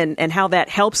that and how that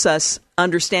helps us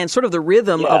understand sort of the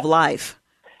rhythm of life?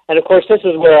 And, of course, this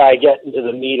is where I get into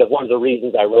the meat of one of the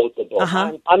reasons I wrote the book.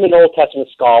 I'm an Old Testament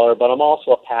scholar, but I'm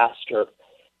also a pastor.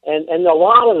 And a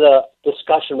lot of the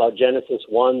discussion about Genesis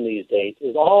 1 these days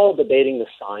is all debating the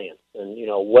science. And,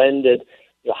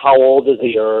 how old is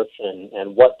the earth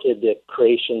and what did the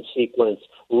creation sequence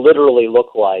literally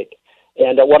look like?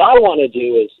 And what I want to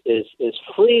do is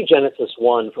free Genesis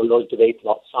 1 from those debates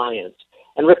about science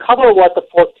and recover what the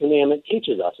fourth commandment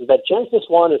teaches us, is that Genesis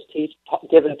 1 is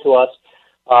given to us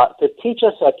to teach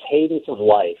us a cadence of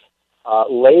life,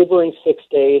 laboring 6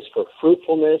 days for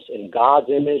fruitfulness in God's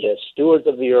image as stewards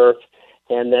of the earth,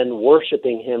 and then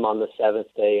worshiping Him on the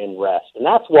seventh day and rest. And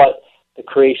that's what the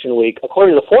Creation Week,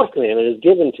 according to the fourth commandment, is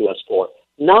given to us for,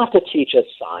 not to teach us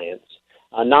science,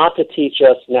 not to teach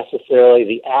us necessarily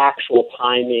the actual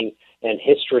timing and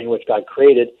history in which God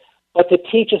created, but to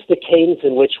teach us the cadence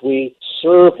in which we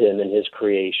serve Him in His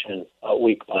creation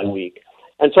week by week.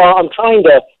 And so I'm trying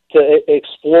to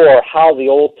explore how the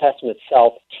Old Testament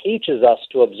itself teaches us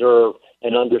to observe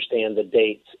and understand the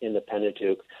dates in the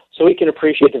Pentateuch so we can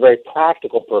appreciate the very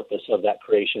practical purpose of that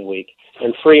Creation Week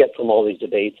and free it from all these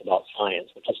debates about science,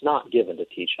 which is not given to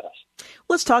teach us.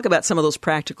 Let's talk about some of those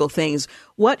practical things.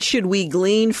 What should we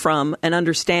glean from an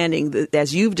understanding,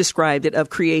 as you've described it, of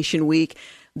Creation Week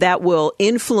that will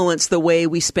influence the way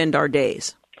we spend our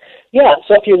days? Yeah,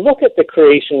 so if you look at the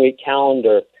Creation Week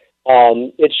calendar,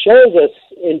 it shows us,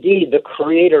 indeed, the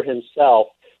Creator Himself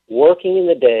working in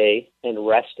the day and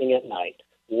resting at night,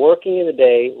 working in the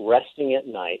day, resting at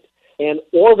night, and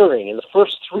ordering. In the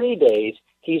first 3 days,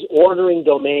 He's ordering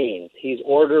domains. He's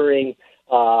ordering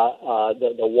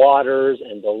the waters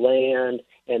and the land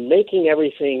and making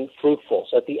everything fruitful.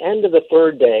 So at the end of the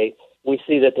third day, we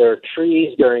see that there are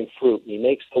trees bearing fruit. He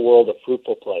makes the world a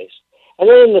fruitful place. And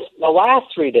then in the last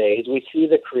 3 days, we see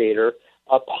the Creator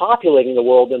populating the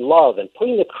world in love and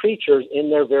putting the creatures in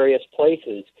their various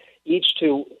places, each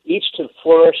to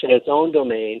flourish in its own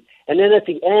domain, and then at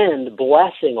the end,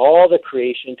 blessing all the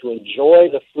creation to enjoy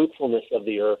the fruitfulness of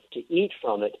the earth, to eat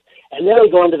from it. And then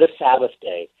we go into the Sabbath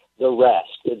day, the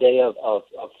rest, the day of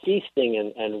feasting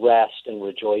and rest and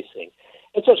rejoicing.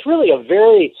 And so it's really a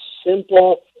very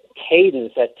simple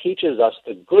cadence that teaches us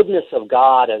the goodness of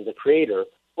God as the Creator,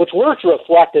 which we're to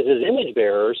reflect as His image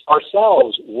bearers,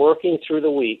 ourselves working through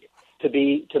the week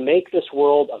to make this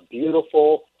world a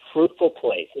beautiful, fruitful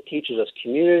place. It teaches us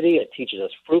community, it teaches us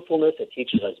fruitfulness, it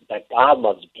teaches us that God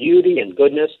loves beauty and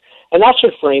goodness, and that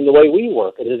should frame the way we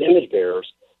work as His image bearers,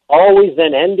 always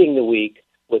then ending the week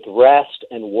with rest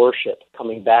and worship,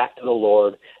 coming back to the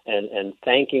Lord and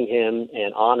thanking Him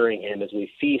and honoring Him as we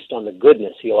feast on the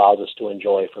goodness He allows us to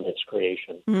enjoy from His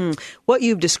creation. What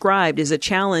you've described is a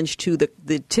challenge to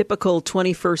the typical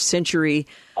 21st century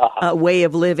way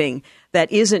of living that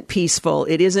isn't peaceful.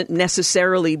 It isn't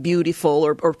necessarily beautiful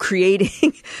or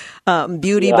creating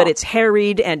beauty, but it's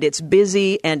harried and it's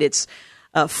busy and it's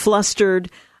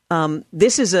flustered.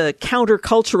 This is a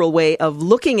countercultural way of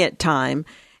looking at time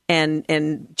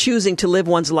and choosing to live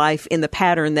one's life in the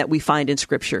pattern that we find in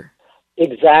Scripture.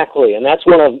 Exactly, and that's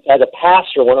as a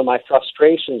pastor, one of my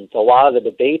frustrations with a lot of the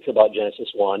debates about Genesis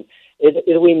 1 is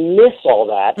we miss all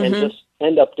that and just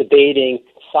end up debating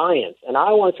science. And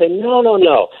I want to say,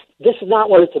 no, this is not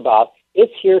what it's about.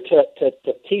 It's here to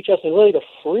teach us and really to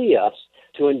free us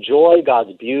to enjoy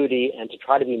God's beauty and to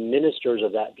try to be ministers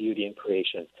of that beauty in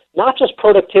creation. Not just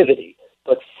productivity,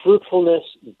 but fruitfulness,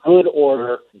 good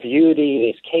order,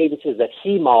 beauty, these cadences that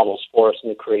He models for us in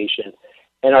the creation,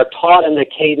 and are taught in the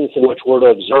cadence in which we're to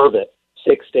observe it,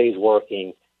 6 days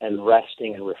working and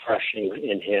resting and refreshing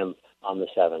in Him on the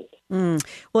seventh.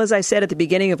 Well, as I said at the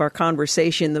beginning of our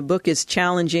conversation, the book is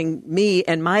challenging me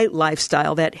and my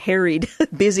lifestyle, that harried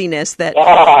busyness that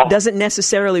doesn't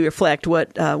necessarily reflect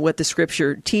what the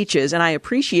Scripture teaches. And I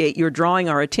appreciate your drawing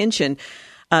our attention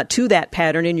to that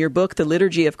pattern in your book, The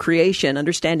Liturgy of Creation,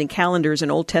 Understanding Calendars in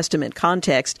Old Testament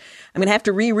Context. I'm going to have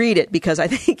to reread it because I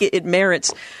think it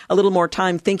merits a little more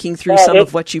time thinking through some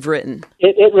of what you've written.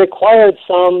 It required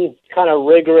some kind of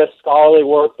rigorous scholarly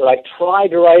work, but I tried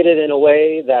to write it in a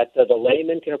way that the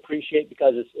layman can appreciate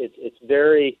because it's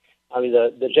very,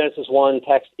 the Genesis 1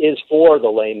 text is for the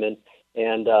layman,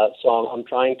 And so I'm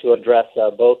trying to address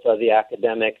both the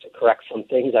academic, to correct some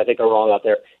things I think are wrong out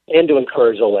there, and to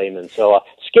encourage the layman. So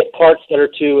skip parts that are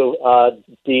too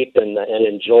deep and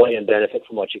enjoy and benefit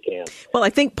from what you can. Well, I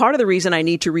think part of the reason I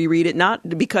need to reread it,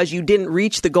 not because you didn't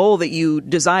reach the goal that you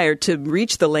desired to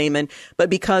reach the layman, but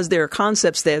because there are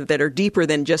concepts that are deeper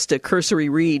than just a cursory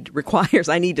read requires.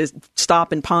 I need to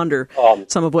stop and ponder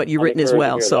some of what you've written as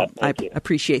well. So I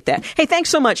appreciate that. Hey, thanks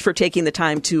so much for taking the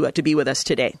time to be with us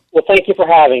today. Well, thank you for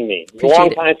having me. It's a long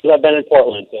time since I've been in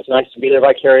Portland, so it's nice to be there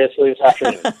vicariously this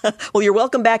afternoon. Well, you're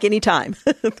welcome back anytime.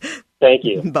 Thank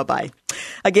you. Bye-bye.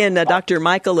 Again, Dr.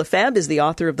 Michael Lefebvre is the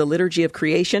author of The Liturgy of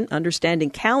Creation, Understanding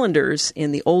Calendars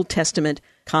in the Old Testament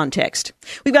Context.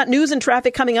 We've got news and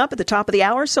traffic coming up at the top of the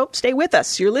hour, so stay with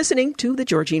us. You're listening to The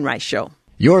Georgene Rice Show.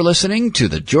 You're listening to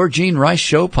The Georgene Rice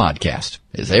Show podcast.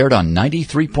 It's aired on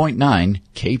 93.9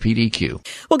 KPDQ.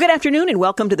 Well, good afternoon and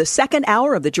welcome to the second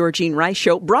hour of The Georgene Rice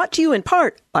Show, brought to you in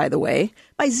part, by the way,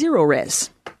 by Zerorez.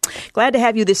 Glad to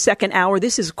have you this second hour.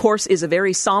 This, of course, is a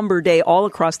very somber day all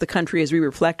across the country as we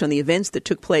reflect on the events that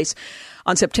took place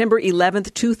on September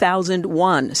 11th,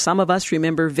 2001. Some of us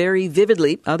remember very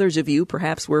vividly. Others of you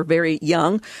perhaps were very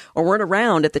young or weren't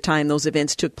around at the time those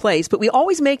events took place. But we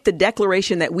always make the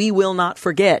declaration that we will not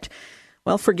forget.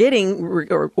 Well, forgetting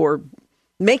or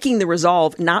making the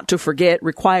resolve not to forget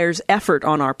requires effort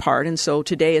on our part. And so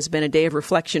today has been a day of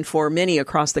reflection for many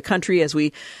across the country as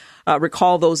we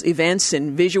recall those events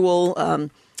in visual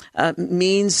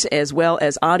means as well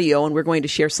as audio, and we're going to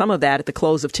share some of that at the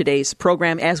close of today's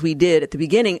program, as we did at the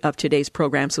beginning of today's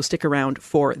program, so stick around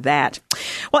for that.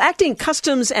 Well, Acting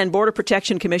Customs and Border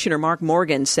Protection Commissioner Mark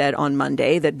Morgan said on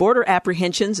Monday that border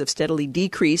apprehensions have steadily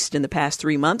decreased in the past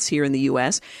 3 months here in the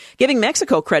U.S., giving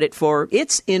Mexico credit for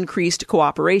its increased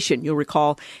cooperation. You'll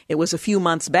recall it was a few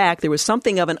months back, there was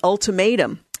something of an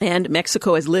ultimatum, and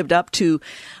Mexico has lived up to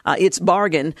its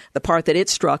bargain, the part that it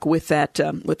struck with that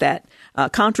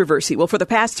controversy. Well, for the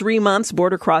past 3 months,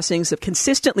 border crossings have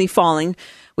consistently fallen,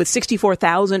 with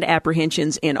 64,000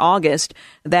 apprehensions in August.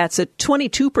 That's a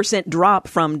 22% drop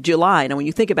from July. Now, when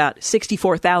you think about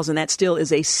 64,000, that still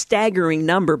is a staggering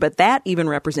number, but that even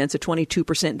represents a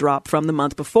 22% drop from the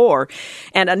month before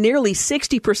and a nearly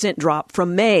 60% drop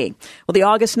from May. Well, the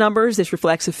August numbers, this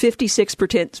reflects a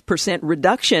 56%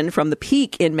 reduction from the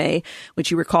peak in May,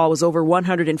 which you recall was over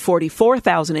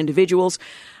 144,000 individuals,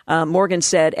 Morgan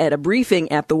said at a briefing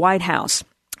at the White House.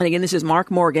 And again, this is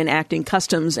Mark Morgan, Acting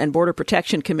Customs and Border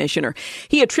Protection Commissioner.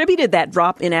 He attributed that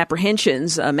drop in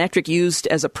apprehensions, a metric used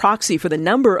as a proxy for the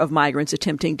number of migrants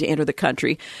attempting to enter the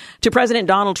country, to President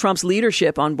Donald Trump's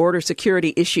leadership on border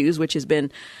security issues, which has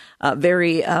been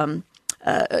very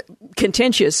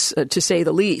contentious, to say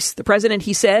the least. The president,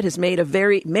 he said, has made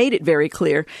it very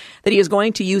clear that he is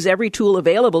going to use every tool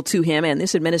available to him and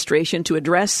this administration to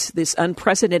address this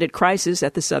unprecedented crisis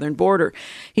at the southern border.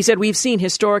 He said, "We've seen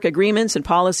historic agreements and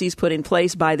policies put in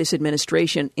place by this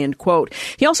administration," end quote.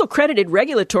 He also credited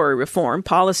regulatory reform,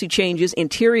 policy changes,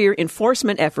 interior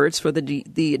enforcement efforts for the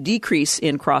decrease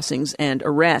in crossings and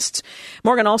arrests.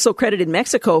 Morgan also credited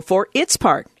Mexico for its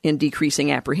part in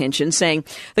decreasing apprehension, saying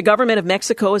the government of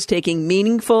Mexico is taking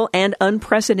meaningful and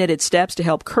unprecedented steps to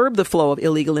help curb the flow of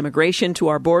illegal immigration to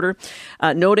our border,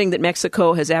 noting that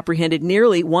Mexico has apprehended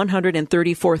nearly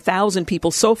 134,000 people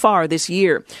so far this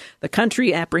year. The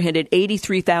country apprehended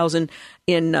 83,000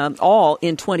 in all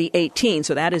in 2018,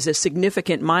 so that is a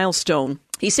significant milestone.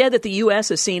 He said that the U.S.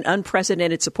 has seen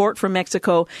unprecedented support from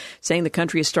Mexico, saying the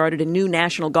country has started a new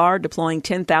National Guard, deploying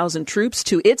 10,000 troops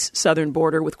to its southern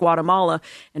border with Guatemala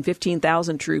and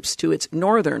 15,000 troops to its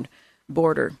northern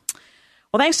border.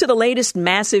 Well, thanks to the latest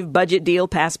massive budget deal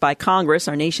passed by Congress,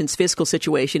 our nation's fiscal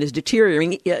situation is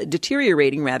deteriorating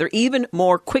even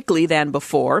more quickly than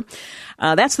before.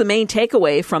 That's the main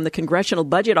takeaway from the Congressional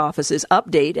Budget Office's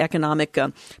update economic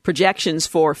projections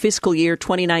for fiscal year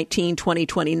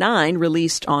 2019-2029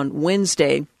 released on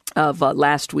Wednesday of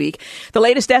last week. The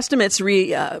latest estimates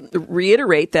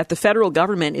reiterate that the federal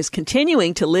government is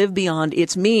continuing to live beyond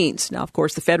its means. Now, of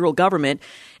course, the federal government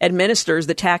administers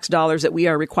the tax dollars that we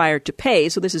are required to pay,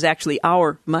 so this is actually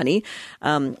our money,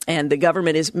 and the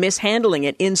government is mishandling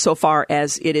it insofar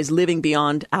as it is living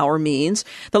beyond our means.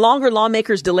 The longer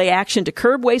lawmakers delay action to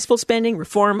curb wasteful spending,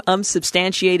 reform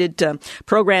unsubstantiated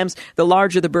programs, the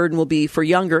larger the burden will be for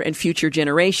younger and future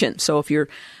generations. So if you're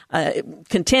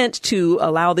content to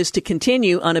allow this to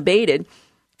continue unabated,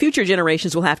 future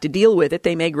generations will have to deal with it.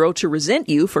 They may grow to resent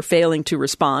you for failing to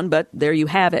respond, but there you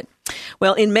have it.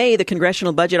 Well, in May, the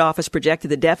Congressional Budget Office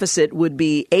projected the deficit would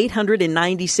be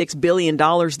 $896 billion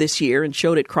this year and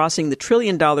showed it crossing the $1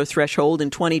 trillion threshold in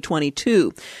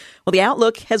 2022. Well, the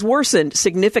outlook has worsened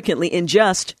significantly in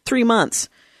just 3 months.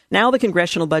 Now the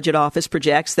Congressional Budget Office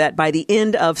projects that by the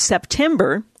end of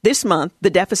September, this month, the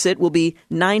deficit will be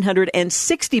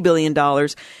 $960 billion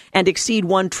and exceed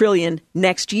 $1 trillion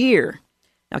next year.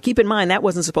 Now, keep in mind, that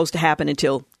wasn't supposed to happen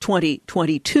until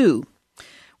 2022.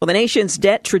 Well, the nation's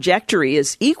debt trajectory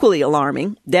is equally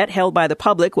alarming. Debt held by the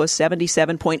public was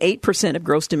 77.8% of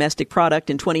gross domestic product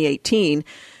in 2018.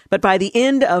 But by the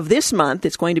end of this month,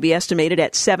 it's going to be estimated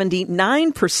at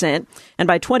 79%. And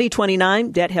by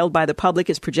 2029, debt held by the public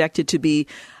is projected to be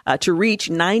to reach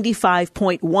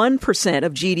 95.1%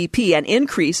 of GDP, an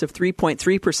increase of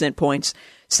 3.3 percent points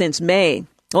since May.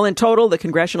 Well, in total, the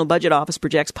Congressional Budget Office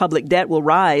projects public debt will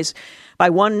rise by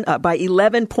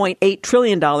 $11.8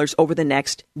 trillion over the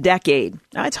next decade.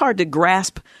 Now, it's hard to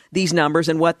grasp these numbers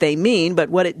and what they mean, but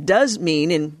what it does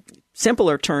mean in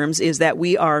simpler terms is that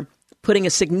we are putting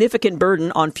a significant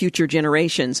burden on future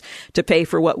generations to pay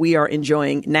for what we are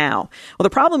enjoying now. Well, the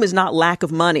problem is not lack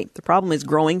of money. The problem is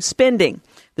growing spending.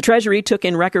 The Treasury took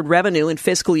in record revenue in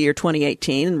fiscal year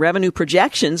 2018, and revenue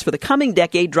projections for the coming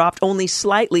decade dropped only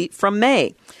slightly from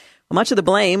May. Much of the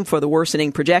blame for the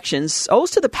worsening projections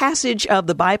owes to the passage of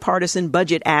the Bipartisan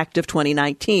Budget Act of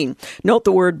 2019. Note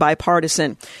the word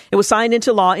bipartisan. It was signed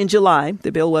into law in July.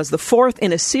 The bill was the fourth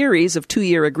in a series of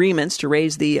 2-year agreements to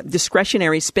raise the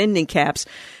discretionary spending caps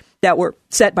that were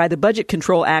set by the Budget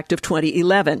Control Act of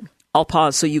 2011. I'll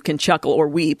pause so you can chuckle or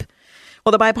weep.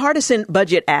 Well, the Bipartisan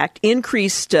Budget Act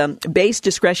increased base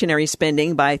discretionary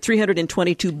spending by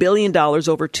 $322 billion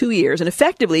over 2 years and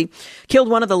effectively killed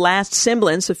one of the last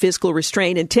semblance of fiscal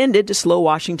restraint intended to slow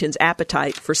Washington's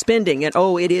appetite for spending. And,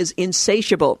 it is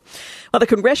insatiable. Well, the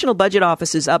Congressional Budget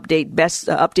Office's updated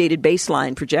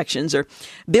baseline projections are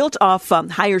built off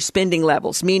higher spending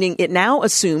levels, meaning it now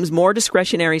assumes more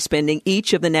discretionary spending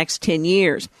each of the next 10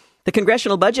 years. The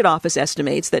Congressional Budget Office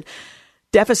estimates that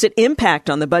deficit impact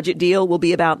on the budget deal will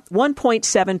be about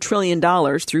 $1.7 trillion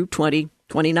through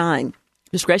 2029.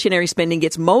 Discretionary spending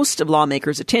gets most of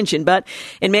lawmakers' attention, but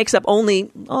it makes up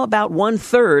only about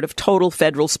 1/3 of total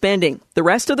federal spending. The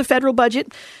rest of the federal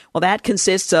budget, that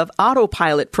consists of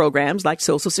autopilot programs like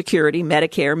Social Security,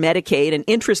 Medicare, Medicaid, and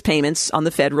interest payments on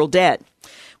the federal debt.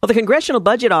 Well, the Congressional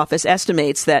Budget Office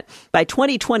estimates that by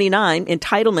 2029,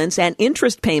 entitlements and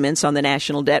interest payments on the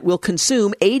national debt will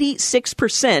consume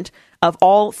 86% of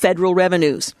all federal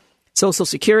revenues. Social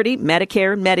Security,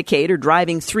 Medicare, and Medicaid are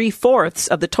driving 3/4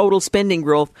 of the total spending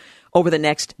growth over the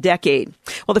next decade.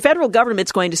 Well, the federal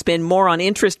government's going to spend more on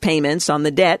interest payments on the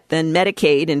debt than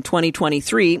Medicaid in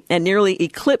 2023 and nearly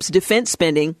eclipse defense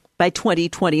spending by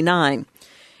 2029.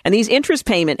 And these interest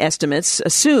payment estimates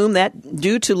assume that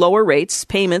due to lower rates,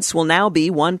 payments will now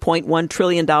be $1.1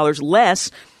 trillion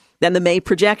less than the May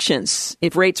projections.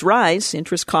 If rates rise,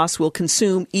 interest costs will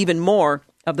consume even more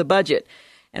of the budget.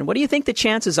 And what do you think the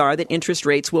chances are that interest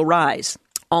rates will rise?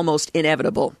 Almost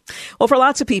inevitable. Well, for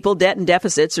lots of people, debt and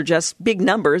deficits are just big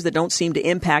numbers that don't seem to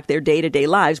impact their day-to-day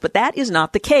lives, but that is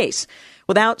not the case.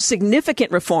 Without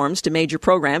significant reforms to major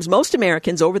programs, most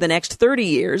Americans over the next 30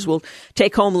 years will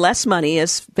take home less money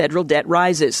as federal debt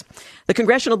rises. The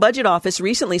Congressional Budget Office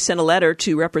recently sent a letter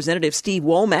to Representative Steve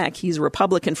Womack. He's a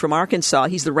Republican from Arkansas.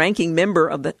 He's the ranking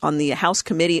member on the House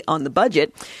Committee on the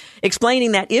Budget,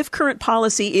 explaining that if current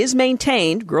policy is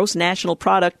maintained, gross national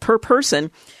product per person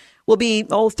will be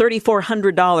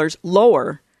 $3,400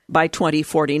 lower by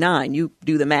 2049. You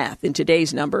do the math in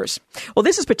today's numbers. Well,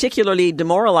 this is particularly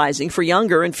demoralizing for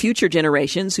younger and future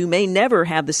generations who may never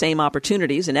have the same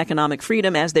opportunities and economic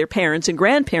freedom as their parents and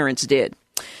grandparents did.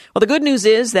 Well, the good news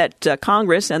is that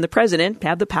Congress and the president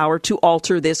have the power to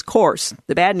alter this course.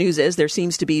 The bad news is there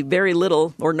seems to be very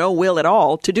little or no will at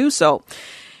all to do so.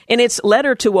 In its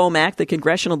letter to Womack, the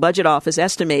Congressional Budget Office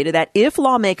estimated that if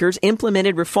lawmakers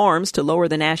implemented reforms to lower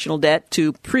the national debt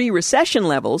to pre-recession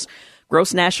levels,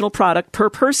 gross national product per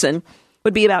person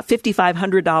would be about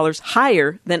 $5,500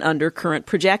 higher than under current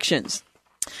projections.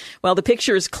 Well, the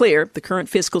picture is clear. The current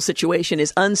fiscal situation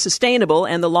is unsustainable,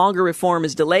 and the longer reform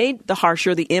is delayed, the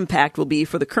harsher the impact will be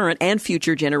for the current and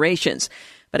future generations.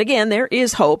 But again, there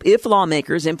is hope. If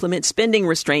lawmakers implement spending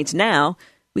restraints now,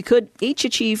 we could each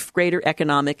achieve greater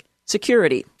economic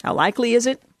security. How likely is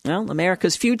it? Well,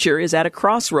 America's future is at a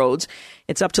crossroads.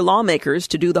 It's up to lawmakers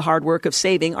to do the hard work of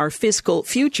saving our fiscal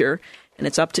future, and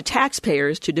it's up to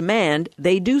taxpayers to demand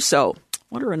they do so.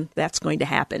 Wondering if that's going to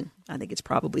happen. I think it's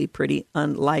probably pretty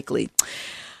unlikely.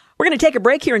 We're going to take a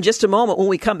break here in just a moment. When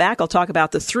we come back, I'll talk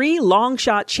about the 3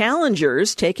 long-shot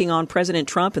challengers taking on President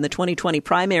Trump in the 2020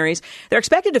 primaries. They're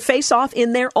expected to face off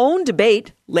in their own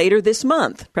debate later this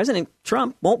month. President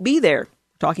Trump won't be there.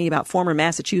 We're talking about former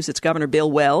Massachusetts Governor Bill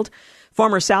Weld,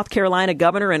 former South Carolina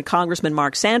Governor and Congressman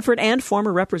Mark Sanford, and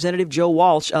former Representative Joe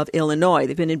Walsh of Illinois.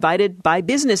 They've been invited by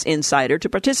Business Insider to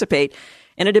participate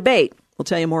in a debate. We'll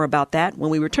tell you more about that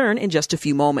when we return in just a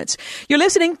few moments. You're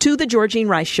listening to The Georgene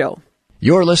Rice Show.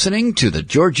 You're listening to the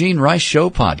Georgene Rice Show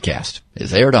podcast.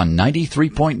 It's aired on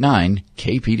 93.9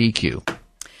 KPDQ.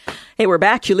 Hey, we're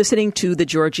back. You're listening to The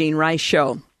Georgene Rice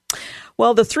Show.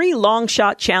 Well, the three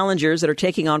long-shot challengers that are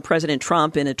taking on President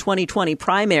Trump in a 2020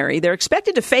 primary, they're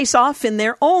expected to face off in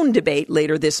their own debate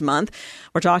later this month.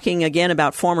 We're talking again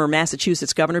about former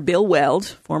Massachusetts Governor Bill Weld,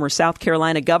 former South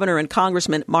Carolina Governor and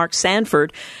Congressman Mark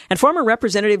Sanford, and former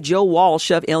Representative Joe Walsh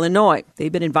of Illinois.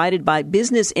 They've been invited by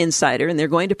Business Insider, and they're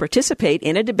going to participate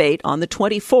in a debate on the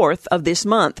 24th of this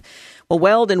month. Well,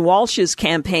 Weld and Walsh's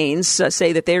campaigns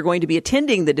say that they're going to be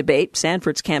attending the debate.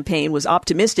 Sanford's campaign was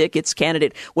optimistic its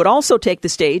candidate would also take the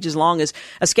stage as long as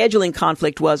a scheduling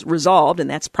conflict was resolved, and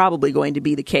that's probably going to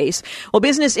be the case. Well,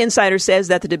 Business Insider says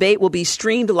that the debate will be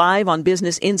streamed live on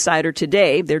Business Insider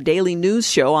today, their daily news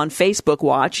show on Facebook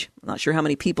Watch. I'm not sure how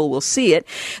many people will see it.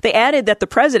 They added that the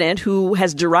president, who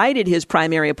has derided his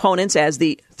primary opponents as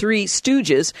the Three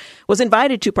Stooges, was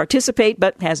invited to participate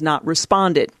but has not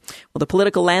responded. Well, the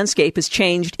political landscape has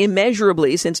changed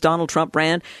immeasurably since Donald Trump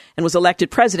ran and was elected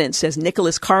president, says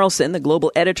Nicholas Carlson, the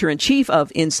global editor-in-chief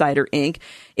of Insider Inc.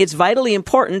 It's vitally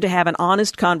important to have an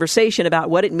honest conversation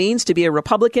about what it means to be a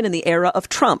Republican in the era of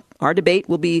Trump. Our debate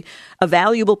will be a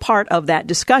valuable part of that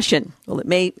discussion. Well,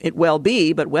 it well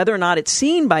be, but whether or not it's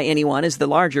seen by anyone is the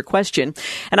larger question.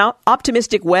 And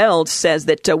optimistic Weld says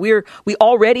that we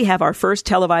already have our first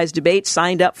televised debate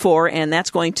signed up for, and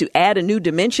that's going to add a new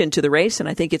dimension to the race. And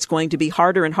I think it's going to be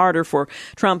harder and harder for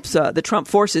the Trump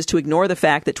forces to ignore the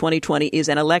fact that 2020 is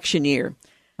an election year.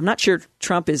 I'm not sure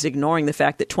Trump is ignoring the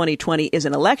fact that 2020 is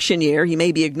an election year. He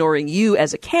may be ignoring you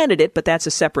as a candidate, but that's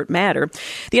a separate matter.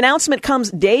 The announcement comes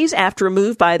days after a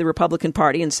move by the Republican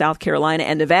Party in South Carolina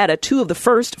and Nevada, two of the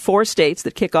first four states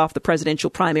that kick off the presidential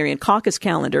primary and caucus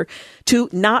calendar, to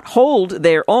not hold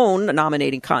their own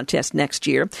nominating contest next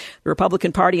year. The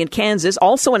Republican Party in Kansas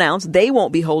also announced they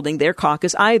won't be holding their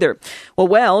caucus either. Well,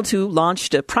 Weld, who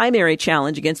launched a primary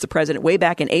challenge against the president way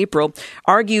back in April,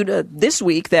 argued this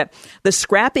week that the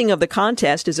scrapping of the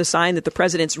contest is a sign that the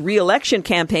president's re-election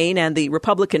campaign and the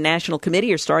Republican National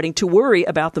Committee are starting to worry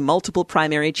about the multiple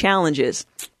primary challenges.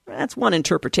 That's one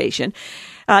interpretation.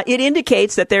 It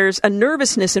indicates that there's a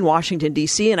nervousness in Washington,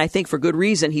 D.C., and I think for good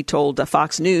reason, he told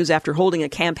Fox News after holding a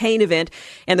campaign event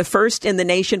in the first in the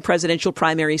nation presidential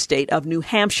primary state of New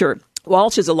Hampshire.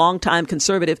 Walsh is a longtime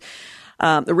conservative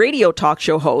the radio talk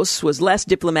show host, was less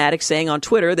diplomatic, saying on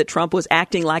Twitter that Trump was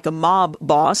acting like a mob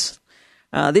boss.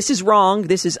 This is wrong.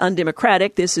 This is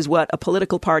undemocratic. This is what a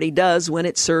political party does when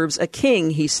it serves a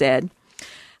king, he said.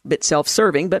 A bit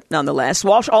self-serving, but nonetheless.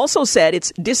 Walsh also said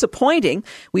it's disappointing.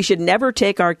 We should never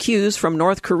take our cues from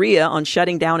North Korea on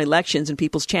shutting down elections and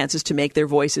people's chances to make their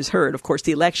voices heard. Of course,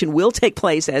 the election will take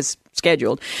place as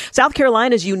scheduled. South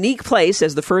Carolina's unique place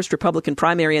as the first Republican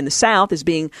primary in the South is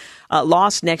being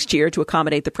lost next year to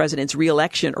accommodate the president's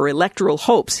re-election or electoral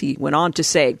hopes, he went on to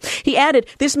say. He added,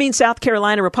 this means South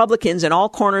Carolina Republicans in all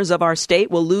corners of our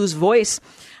state will lose voice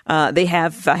they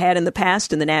have had in the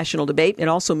past in the national debate. It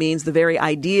also means the very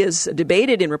ideas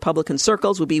debated in Republican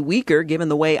circles will be weaker given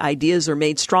the way ideas are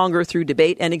made stronger through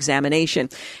debate and examination.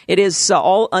 It is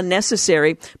all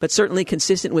unnecessary, but certainly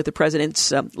consistent with the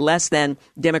president's less than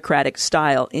democratic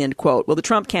style, end quote. Well, the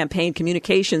Trump campaign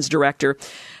communications director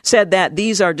said that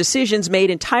these are decisions made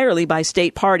entirely by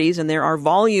state parties, and there are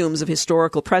volumes of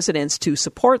historical precedents to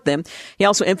support them. He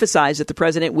also emphasized that the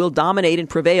president will dominate and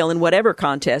prevail in whatever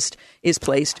contest is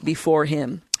placed before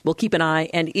him. We'll keep an eye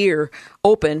and ear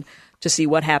open to see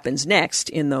what happens next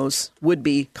in those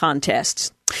would-be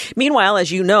contests. Meanwhile,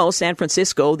 as you know, San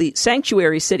Francisco, the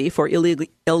sanctuary city for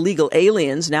illegal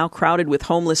aliens, now crowded with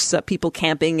homeless people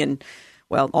camping and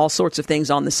all sorts of things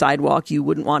on the sidewalk you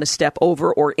wouldn't want to step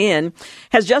over or in,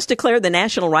 has just declared the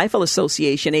National Rifle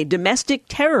Association a domestic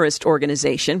terrorist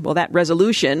organization. Well, that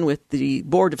resolution, with the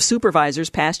Board of Supervisors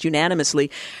passed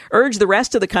unanimously, urged the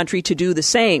rest of the country to do the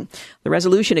same. The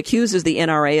resolution accuses the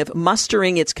NRA of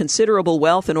mustering its considerable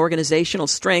wealth and organizational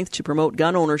strength to promote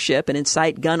gun ownership and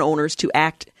incite gun owners to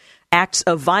acts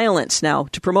of violence. Now,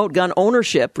 to promote gun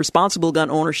ownership, responsible gun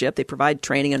ownership, they provide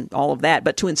training and all of that.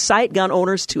 But to incite gun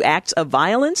owners to acts of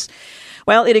violence,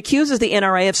 Well, it accuses the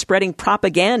NRA of spreading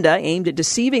propaganda aimed at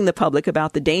deceiving the public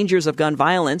about the dangers of gun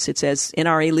violence. It says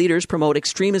NRA leaders promote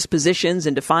extremist positions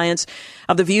in defiance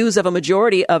of the views of a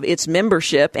majority of its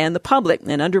membership and the public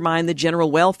and undermine the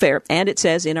general welfare. And it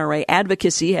says NRA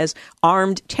advocacy has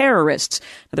armed terrorists.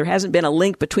 Now, there hasn't been a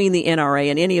link between the NRA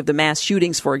and any of the mass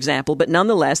shootings, for example, but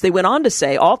nonetheless, they went on to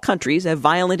say all countries have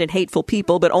violent and hateful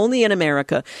people, but only in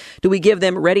America do we give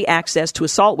them ready access to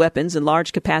assault weapons and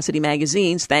large capacity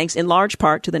magazines, thanks in large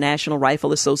part to the National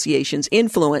Rifle Association's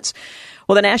influence.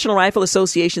 Well, the National Rifle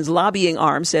Association's lobbying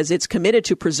arm says it's committed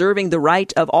to preserving the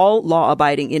right of all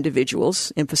law-abiding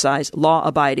individuals, emphasize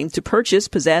law-abiding, to purchase,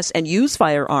 possess, and use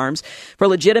firearms for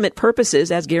legitimate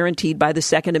purposes as guaranteed by the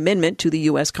Second Amendment to the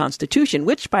U.S. Constitution,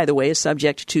 which, by the way, is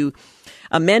subject to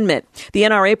amendment. The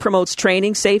NRA promotes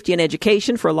training, safety, and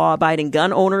education for law-abiding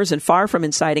gun owners, and far from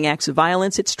inciting acts of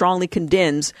violence, it strongly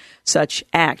condemns such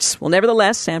acts. Well,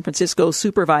 nevertheless, San Francisco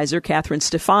Supervisor Catherine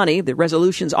Stefani, the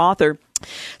resolution's author,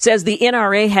 says the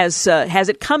NRA has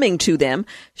it coming to them.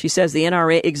 She says the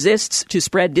NRA exists to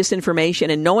spread disinformation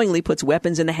and knowingly puts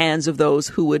weapons in the hands of those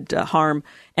who would harm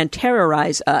and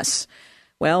terrorize us.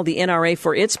 Well, the NRA,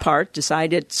 for its part,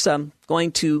 decided it's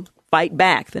going to fight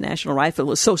back. The National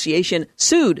Rifle Association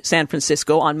sued San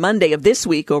Francisco on Monday of this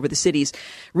week over the city's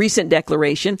recent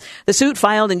declaration. The suit,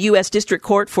 filed in U.S. District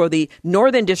Court for the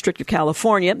Northern District of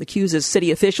California, accuses city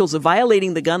officials of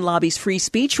violating the gun lobby's free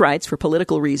speech rights for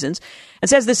political reasons and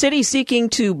says the city is seeking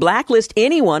to blacklist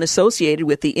anyone associated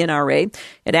with the NRA.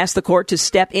 It asked the court to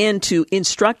step in to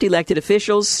instruct elected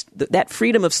officials that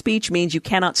freedom of speech means you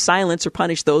cannot silence or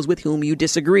punish those with whom you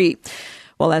disagree.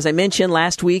 Well, as I mentioned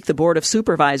last week, the Board of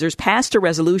Supervisors passed a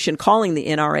resolution calling the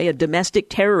NRA a domestic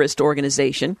terrorist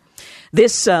organization.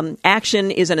 This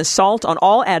action is an assault on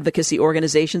all advocacy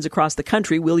organizations across the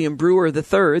country, William Brewer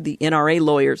III, the NRA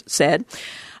lawyer, said.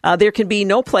 There can be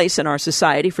no place in our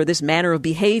society for this manner of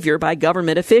behavior by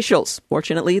government officials.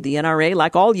 Fortunately, the NRA,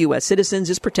 like all U.S. citizens,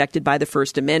 is protected by the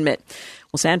First Amendment.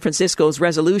 Well, San Francisco's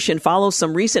resolution follows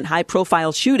some recent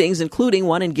high-profile shootings, including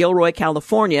one in Gilroy,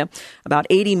 California, about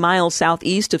 80 miles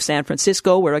southeast of San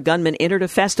Francisco, where a gunman entered a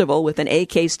festival with an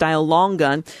AK-style long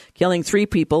gun, killing 3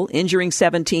 people, injuring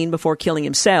 17 before killing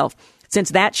himself. Since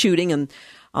that shooting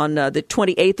on the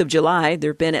 28th of July,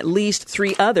 there have been at least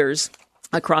 3 others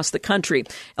across the country: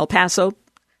 El Paso,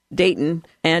 Dayton,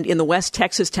 and in the West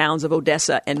Texas towns of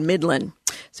Odessa and Midland.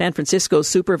 San Francisco's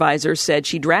supervisor said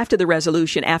she drafted the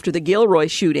resolution after the Gilroy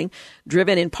shooting,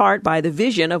 driven in part by the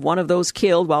vision of one of those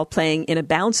killed while playing in a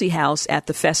bouncy house at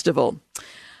the festival.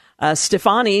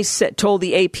 Stefani told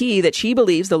the AP that she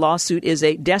believes the lawsuit is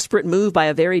a desperate move by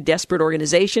a very desperate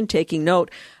organization, taking note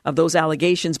of those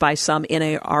allegations by some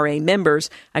NRA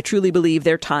members. I truly believe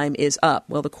their time is up.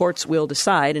 Well, the courts will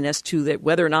decide, and as to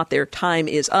whether or not their time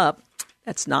is up,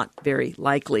 that's not very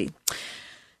likely.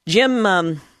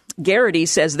 Jim Garrity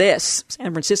says this: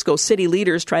 San Francisco city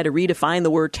leaders try to redefine the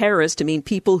word terrorist to mean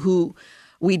people who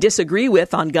we disagree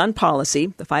with on gun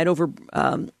policy. The fight over,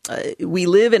 we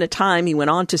live in a time, he went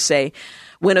on to say,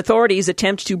 when authorities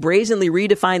attempt to brazenly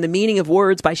redefine the meaning of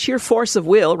words by sheer force of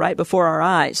will right before our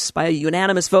eyes. By a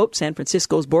unanimous vote, San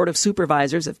Francisco's Board of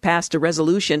Supervisors have passed a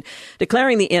resolution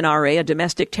declaring the NRA a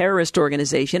domestic terrorist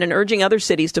organization and urging other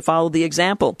cities to follow the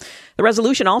example. The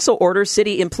resolution also orders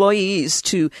city employees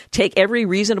to take every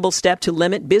reasonable step to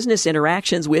limit business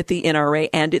interactions with the NRA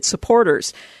and its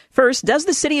supporters. First, does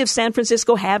the city of San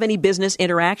Francisco have any business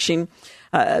interaction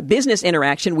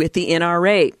with the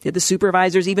NRA? Did the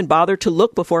supervisors even bother to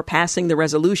look before passing the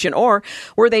resolution, or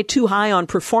were they too high on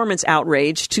performance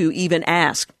outrage to even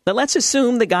ask? But let's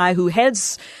assume the guy who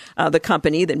heads the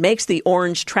company that makes the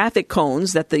orange traffic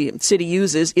cones that the city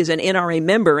uses is an NRA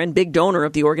member and big donor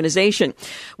of the organization.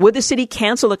 Would the city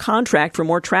cancel a contract for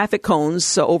more traffic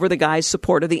cones over the guy's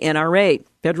support of the NRA?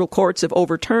 Federal courts have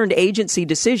overturned agency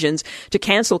decisions to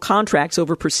cancel contracts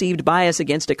over perceived bias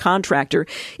against a contractor,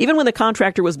 even when the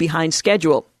contractor was behind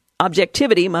schedule.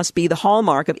 Objectivity must be the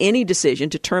hallmark of any decision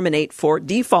to terminate for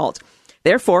default.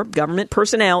 Therefore, government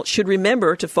personnel should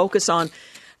remember to focus on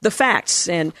the facts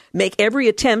and make every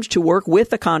attempt to work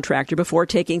with the contractor before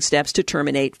taking steps to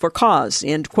terminate for cause,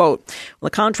 end quote. Well,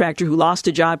 a contractor who lost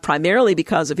a job primarily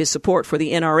because of his support for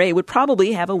the NRA would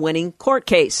probably have a winning court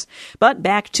case. But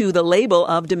back to the label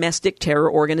of domestic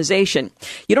terror organization.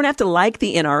 You don't have to like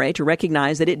the NRA to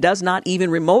recognize that it does not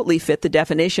even remotely fit the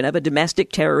definition of a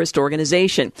domestic terrorist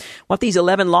organization. What these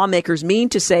 11 lawmakers mean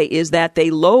to say is that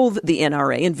they loathe the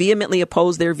NRA and vehemently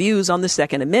oppose their views on the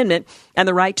Second Amendment and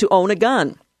the right to own a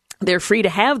gun. They're free to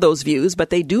have those views,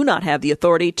 but they do not have the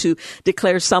authority to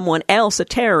declare someone else a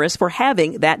terrorist for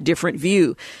having that different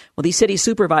view. Well, these city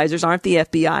supervisors aren't the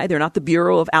FBI. They're not the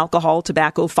Bureau of Alcohol,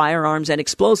 Tobacco, Firearms, and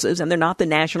Explosives, and they're not the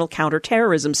National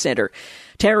Counterterrorism Center.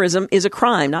 Terrorism is a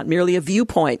crime, not merely a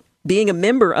viewpoint. Being a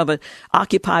member of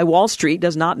Occupy Wall Street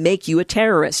does not make you a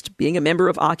terrorist. Being a member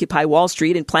of Occupy Wall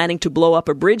Street and planning to blow up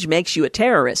a bridge makes you a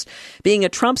terrorist. Being a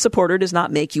Trump supporter does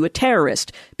not make you a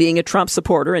terrorist. Being a Trump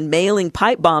supporter and mailing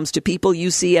pipe bombs to people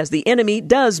you see as the enemy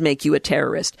does make you a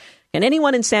terrorist. Can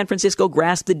anyone in San Francisco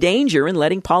grasp the danger in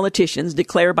letting politicians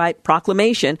declare by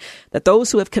proclamation that those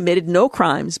who have committed no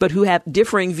crimes but who have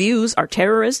differing views are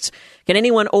terrorists? Can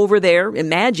anyone over there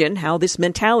imagine how this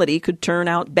mentality could turn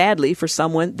out badly for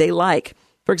someone they like?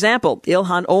 For example,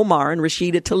 Ilhan Omar and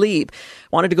Rashida Tlaib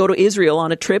wanted to go to Israel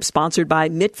on a trip sponsored by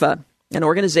Mitva, an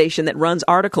organization that runs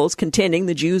articles contending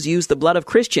the Jews used the blood of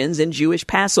Christians in Jewish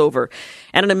Passover,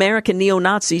 and an American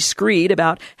neo-Nazi screed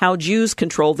about how Jews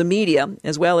control the media,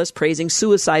 as well as praising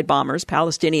suicide bombers,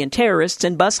 Palestinian terrorists,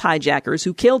 and bus hijackers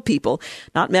who killed people,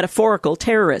 not metaphorical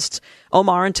terrorists.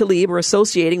 Omar and Tlaib are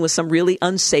associating with some really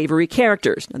unsavory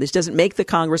characters. Now, this doesn't make the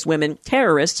congresswomen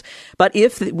terrorists, but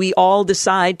if we all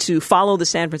decide to follow the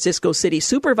San Francisco city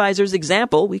supervisor's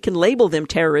example, we can label them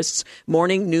terrorists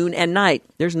morning, noon, and night.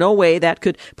 There's no way that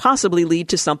could possibly lead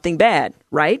to something bad,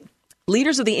 right?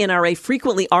 Leaders of the NRA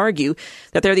frequently argue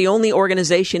that they're the only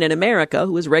organization in America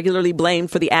who is regularly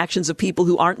blamed for the actions of people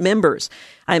who aren't members.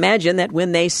 I imagine that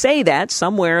when they say that,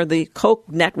 somewhere the Koch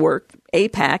network,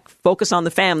 AIPAC, Focus on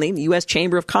the Family, the U.S.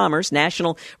 Chamber of Commerce,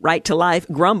 National Right to Life,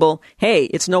 grumble, hey,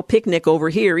 it's no picnic over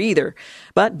here either.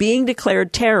 But being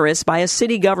declared terrorists by a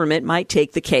city government might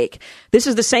take the cake. This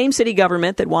is the same city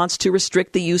government that wants to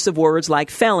restrict the use of words like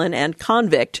felon and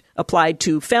convict applied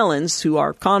to felons who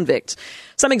are convicts.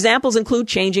 Some examples include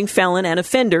changing felon and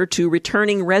offender to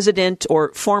returning resident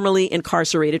or formerly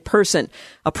incarcerated person.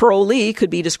 A parolee could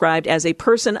be described as a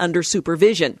person under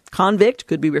supervision. Convict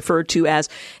could be referred to as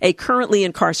a currently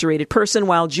incarcerated person,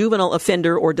 while juvenile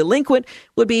offender or delinquent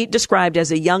would be described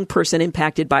as a young person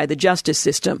impacted by the justice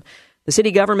system. The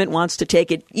city government wants to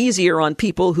take it easier on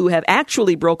people who have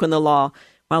actually broken the law,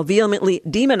 while vehemently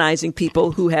demonizing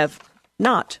people who have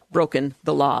not broken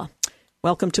the law.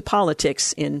 Welcome to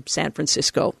politics in San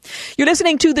Francisco. You're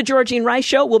listening to The Georgene Rice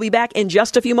Show. We'll be back in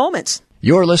just a few moments.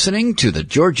 You're listening to The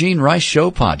Georgene Rice Show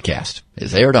podcast.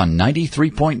 It's aired on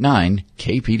 93.9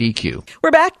 KPDQ. We're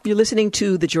back. You're listening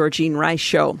to The Georgene Rice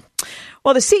Show.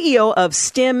 Well, the CEO of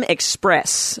Stem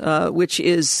Express, which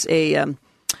is an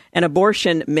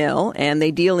abortion mill, and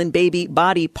they deal in baby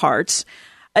body parts,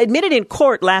 admitted in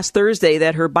court last Thursday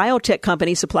that her biotech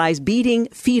company supplies beating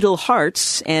fetal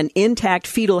hearts and intact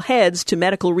fetal heads to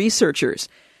medical researchers.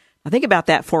 Now think about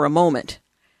that for a moment.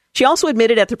 She also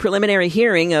admitted at the preliminary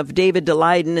hearing of David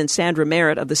Daleiden and Sandra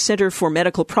Merritt of the Center for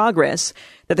Medical Progress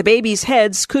that the baby's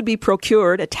heads could be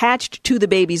procured attached to the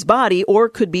baby's body or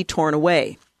could be torn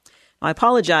away. I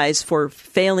apologize for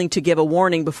failing to give a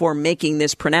warning before making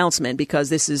this pronouncement because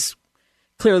this is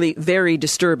clearly very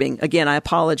disturbing. Again, I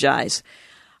apologize.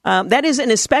 That is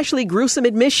an especially gruesome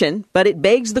admission, but it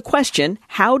begs the question,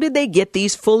 how did they get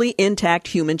these fully intact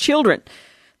human children?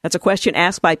 That's a question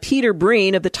asked by Peter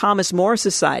Breen of the Thomas More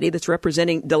Society that's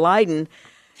representing Daleiden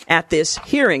at this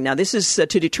hearing. Now, this is to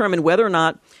determine whether or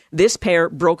not this pair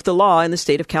broke the law in the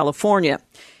state of California.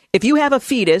 If you have a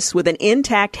fetus with an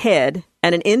intact head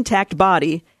and an intact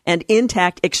body and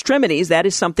intact extremities, that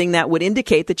is something that would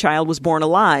indicate the child was born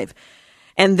alive,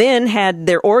 and then had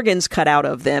their organs cut out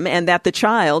of them, and that the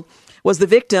child was the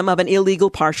victim of an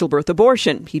illegal partial birth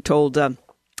abortion, he told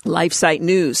LifeSite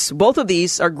News. Both of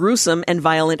these are gruesome and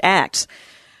violent acts.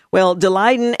 Well,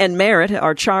 Daleiden and Merritt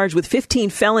are charged with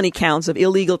 15 felony counts of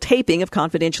illegal taping of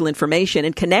confidential information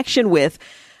in connection with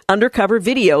undercover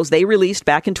videos they released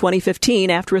back in 2015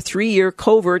 after a 3-year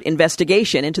covert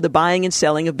investigation into the buying and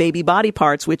selling of baby body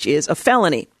parts, which is a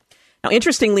felony. Now,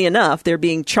 interestingly enough, they're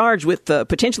being charged with,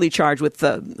 potentially charged with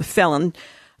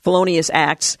felonious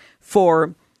acts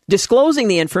for disclosing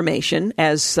the information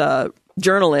as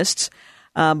journalists,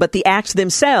 but the acts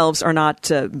themselves are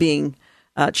not being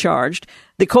charged.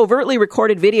 The covertly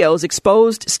recorded videos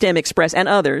exposed Stem Express and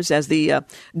others as the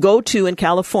go-to in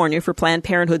California for Planned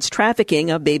Parenthood's trafficking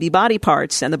of baby body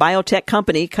parts, and the biotech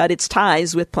company cut its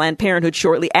ties with Planned Parenthood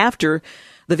shortly after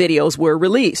the videos were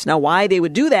released. Now, why they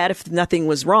would do that if nothing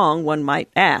was wrong, one might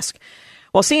ask.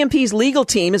 Well, CMP's legal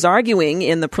team is arguing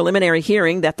in the preliminary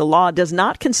hearing that the law does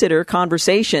not consider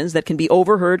conversations that can be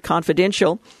overheard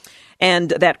confidential,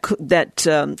 and that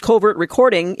covert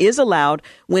recording is allowed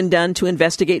when done to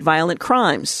investigate violent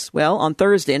crimes. Well, on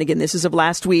Thursday, and again, this is of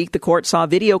last week, the court saw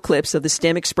video clips of the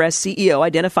STEM Express CEO,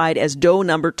 identified as Doe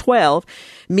number 12,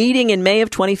 meeting in May of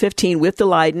 2015 with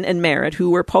Daleiden and Merritt, who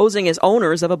were posing as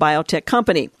owners of a biotech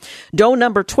company. Doe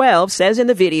number 12 says in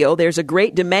the video there's a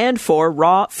great demand for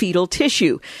raw fetal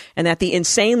tissue, and that the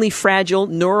insanely fragile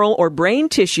neural or brain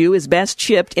tissue is best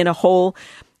shipped in a whole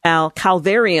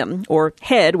calvarium, or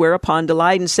head, whereupon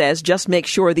Daleiden says, just make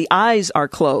sure the eyes are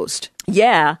closed.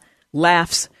 Yeah,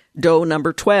 laughs Doe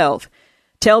number 12.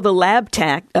 Tell the lab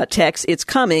techs it's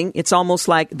coming. It's almost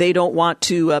like they don't want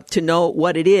to know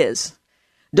what it is.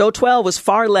 Doe 12 was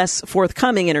far less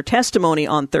forthcoming in her testimony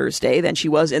on Thursday than she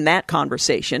was in that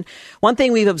conversation. One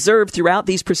thing we've observed throughout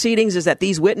these proceedings is that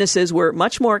these witnesses were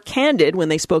much more candid when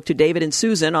they spoke to David and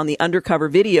Susan on the undercover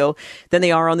video than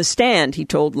they are on the stand, he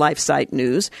told LifeSite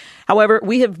News. However,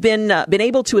 we have been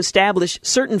able to establish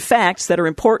certain facts that are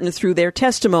important through their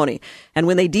testimony. And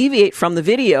when they deviate from the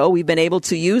video, we've been able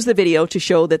to use the video to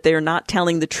show that they're not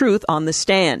telling the truth on the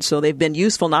stand. So they've been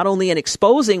useful not only in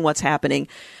exposing what's happening,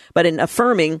 but in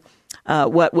affirming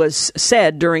what was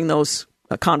said during those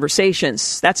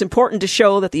conversations. That's important to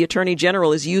show that the Attorney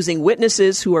General is using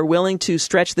witnesses who are willing to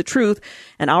stretch the truth,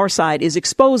 and our side is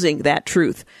exposing that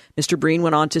truth, Mr. Breen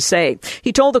went on to say.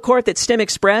 He told the court that STEM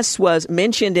Express was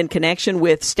mentioned in connection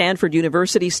with Stanford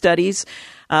University studies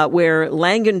where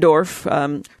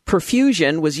Langendorf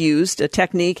perfusion was used, a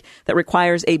technique that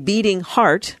requires a beating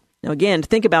heart. Now, again,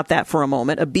 think about that for a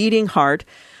moment, a beating heart.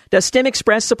 Does STEM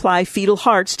Express supply fetal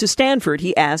hearts to Stanford?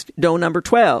 He asked Doe number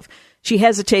 12. She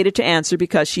hesitated to answer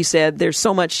because she said there's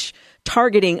so much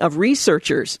targeting of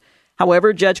researchers.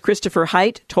 However, Judge Christopher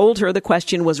Hite told her the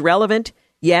question was relevant.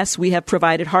 Yes, we have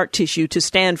provided heart tissue to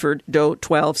Stanford, Doe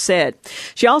 12 said.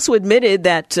 She also admitted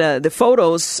that the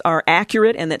photos are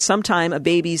accurate and that sometime a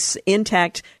baby's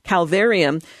intact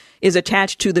calvarium is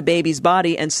attached to the baby's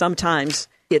body and sometimes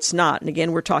it's not. And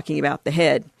again, we're talking about the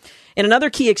head. In another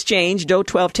key exchange, Doe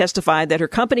 12 testified that her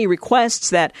company requests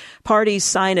that parties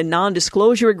sign a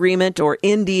non-disclosure agreement, or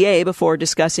NDA, before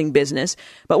discussing business.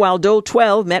 But while Doe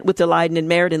 12 met with Daleiden and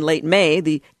Merritt in late May,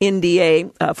 the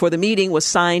NDA for the meeting was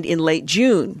signed in late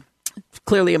June,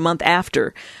 clearly a month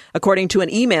after, according to an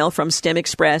email from STEM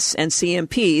Express and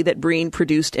CMP that Breen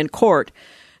produced in court.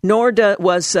 Nor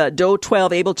was Doe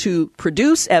 12 able to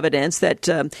produce evidence that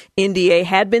NDA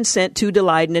had been sent to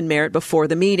Daleiden and Merritt before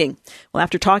the meeting. Well,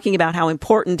 after talking about how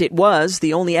important it was,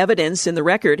 the only evidence in the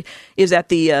record is that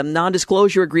the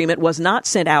non-disclosure agreement was not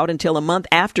sent out until a month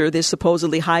after this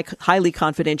supposedly highly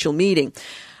confidential meeting.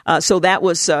 So that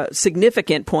was a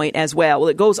significant point as well. Well,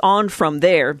 it goes on from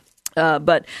there.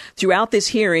 But throughout this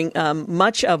hearing,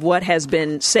 much of what has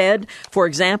been said, for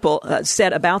example,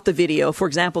 said about the video, for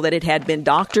example, that it had been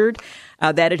doctored,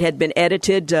 that it had been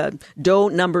edited. Doe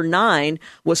number 9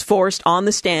 was forced on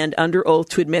the stand under oath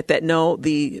to admit that no,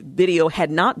 the video had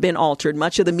not been altered.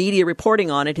 Much of the media reporting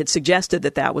on it had suggested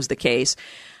that that was the case.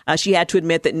 She had to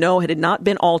admit that no, it had not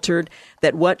been altered,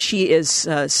 that what she is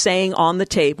saying on the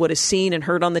tape, what is seen and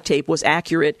heard on the tape, was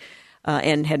accurate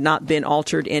and had not been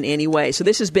altered in any way. So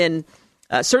this has been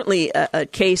certainly a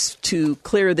case to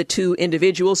clear the two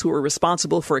individuals who were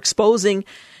responsible for exposing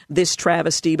this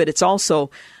travesty, but it's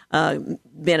also been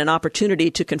an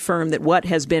opportunity to confirm that what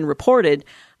has been reported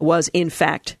was in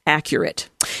fact accurate.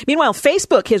 Meanwhile,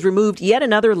 Facebook has removed yet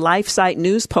another LifeSite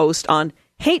News post on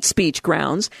hate speech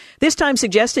grounds, this time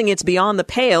suggesting it's beyond the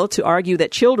pale to argue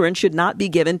that children should not be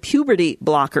given puberty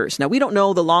blockers. Now, we don't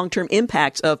know the long-term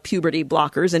impacts of puberty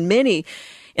blockers, and many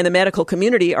in the medical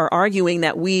community are arguing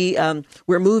that we're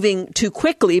moving too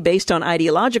quickly based on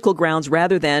ideological grounds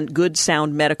rather than good,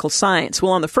 sound medical science.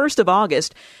 Well, on the 1st of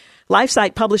August,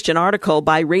 LifeSite published an article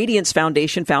by Radiance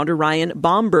Foundation founder Ryan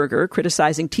Baumberger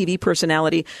criticizing TV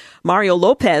personality Mario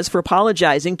Lopez for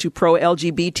apologizing to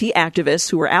pro-LGBT activists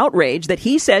who were outraged that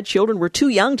he said children were too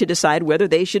young to decide whether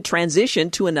they should transition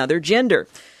to another gender.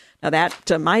 Now,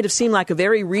 that might have seemed like a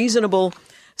very reasonable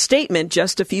statement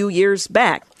just a few years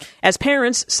back. As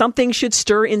parents, something should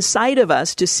stir inside of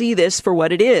us to see this for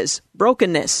what it is,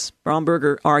 brokenness,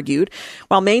 Baumberger argued.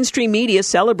 While mainstream media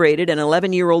celebrated an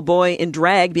 11-year-old boy in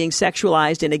drag being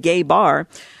sexualized in a gay bar,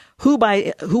 who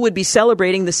would be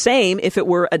celebrating the same if it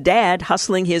were a dad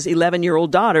hustling his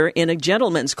 11-year-old daughter in a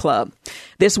gentleman's club?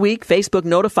 This week, Facebook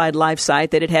notified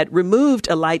LifeSite that it had removed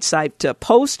a LifeSite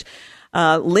post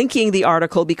linking the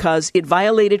article because it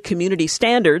violated community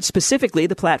standards, specifically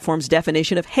the platform's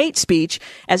definition of hate speech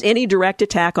as any direct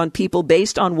attack on people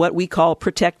based on what we call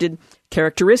protected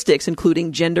characteristics,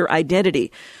 including gender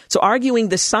identity. So arguing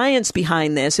the science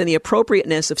behind this and the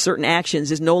appropriateness of certain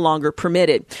actions is no longer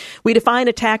permitted. We define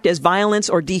attack as violence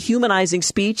or dehumanizing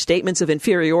speech, statements of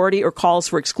inferiority, or calls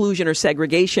for exclusion or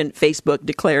segregation, Facebook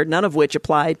declared, none of which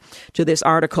applied to this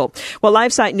article. Well,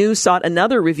 LiveSite News sought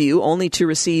another review, only to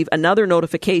receive another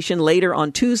notification later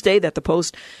on Tuesday that the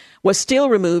post was still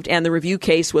removed and the review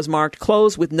case was marked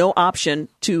closed with no option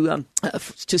to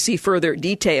see further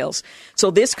details. So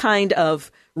this kind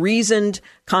of reasoned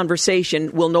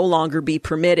conversation will no longer be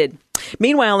permitted.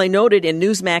 Meanwhile, I noted in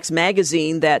Newsmax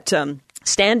magazine that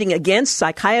standing against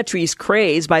psychiatry's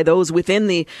craze by those within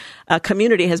the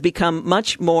community has become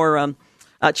much more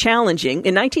challenging.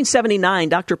 In 1979,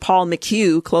 Dr. Paul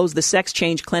McHugh closed the sex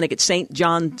change clinic at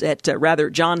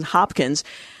Johns Hopkins.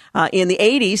 In the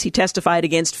 80s, he testified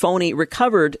against phony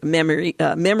recovered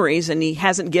memories, and he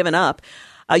hasn't given up.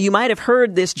 You might have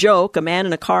heard this joke. A man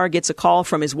in a car gets a call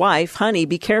from his wife. "Honey,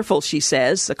 be careful," she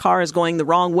says. "The car is going the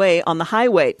wrong way on the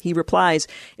highway." He replies,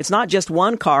 "It's not just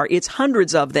one car, it's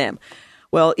hundreds of them."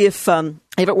 Well, if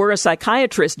it were a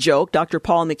psychiatrist joke, Dr.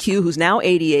 Paul McHugh, who's now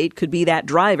 88, could be that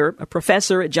driver, a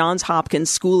professor at Johns Hopkins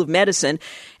School of Medicine,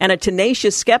 and a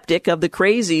tenacious skeptic of the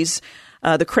crazes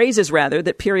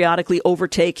that periodically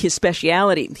overtake his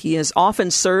specialty. He has often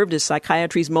served as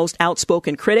psychiatry's most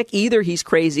outspoken critic. Either he's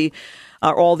crazy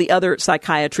or all the other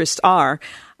psychiatrists are.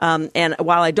 And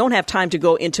while I don't have time to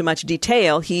go into much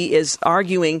detail, he is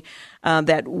arguing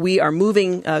that we are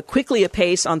moving quickly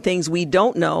apace on things we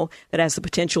don't know that has the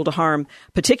potential to harm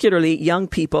particularly young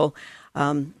people,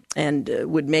 and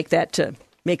would make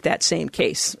that same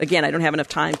case. Again, I don't have enough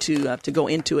time to go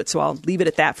into it, so I'll leave it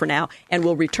at that for now, and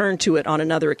we'll return to it on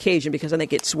another occasion because I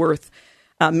think it's worth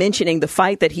mentioning the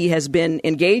fight that he has been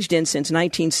engaged in since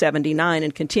 1979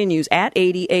 and continues at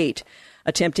 88,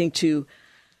 attempting to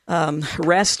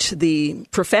wrest the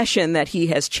profession that he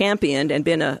has championed and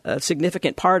been a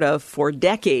significant part of for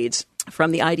decades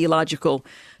from the ideological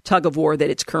tug-of-war that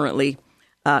it's currently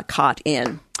caught in.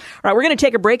 All right, we're going to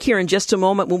take a break here in just a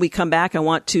moment. When we come back, I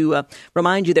want to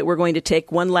remind you that we're going to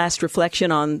take one last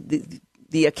reflection on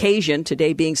the occasion,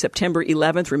 today being September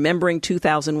 11th, remembering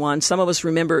 2001. Some of us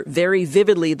remember very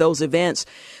vividly those events.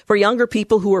 For younger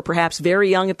people who were perhaps very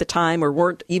young at the time or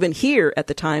weren't even here at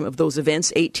the time of those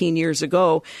events 18 years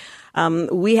ago,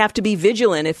 we have to be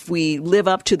vigilant if we live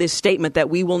up to this statement that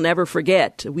we will never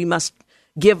forget. We must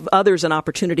give others an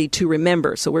opportunity to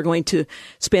remember. So we're going to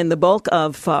spend the bulk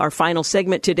of our final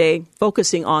segment today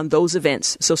focusing on those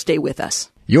events. So stay with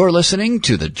us. You're listening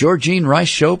to the Georgene Rice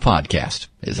Show podcast.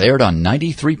 It's aired on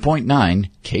 93.9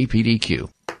 KPDQ.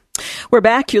 We're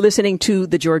back. You're listening to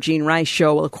the Georgene Rice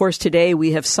Show. Well, of course, today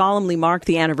we have solemnly marked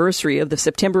the anniversary of the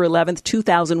September 11th,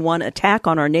 2001 attack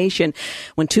on our nation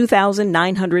when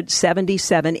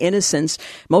 2,977 innocents,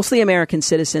 mostly American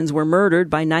citizens, were murdered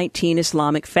by 19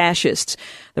 Islamic fascists.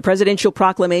 The presidential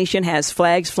proclamation has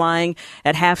flags flying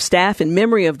at half-staff in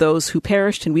memory of those who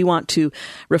perished, and we want to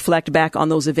reflect back on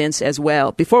those events as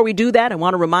well. Before we do that, I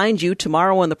want to remind you,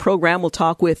 tomorrow on the program, we'll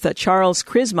talk with Charles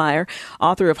Krismeyer,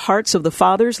 author of Hearts of the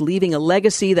Fathers, Leaving a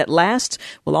Legacy That Lasts.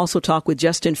 We'll also talk with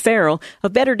Justin Farrell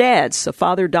of Better Dads. A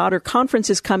father-daughter conference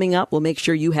is coming up. We'll make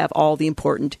sure you have all the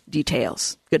important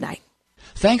details. Good night.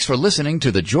 Thanks for listening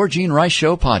to the Georgene Rice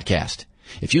Show podcast.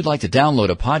 If you'd like to download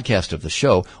a podcast of the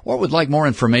show or would like more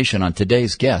information on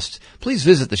today's guests, please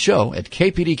visit the show at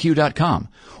kpdq.com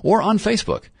or on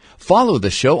Facebook. Follow the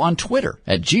show on Twitter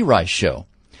at GRice Show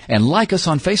and like us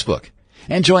on Facebook.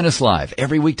 And join us live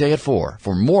every weekday at 4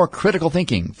 for more critical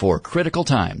thinking for critical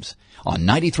times on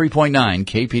 93.9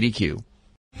 KPDQ.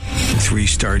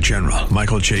 3-star General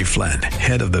Michael J. Flynn,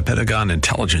 head of the Pentagon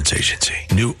Intelligence Agency,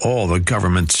 knew all the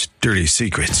government's dirty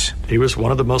secrets. He was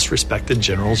one of the most respected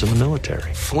generals in the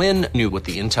military. Flynn knew what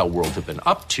the intel world had been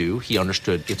up to. He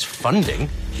understood its funding.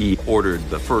 He ordered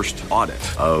the first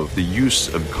audit of the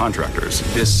use of contractors.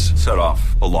 This set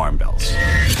off alarm bells.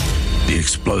 The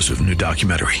explosive new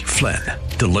documentary, Flynn,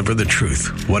 Deliver the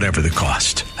Truth, Whatever the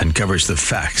Cost, uncovers the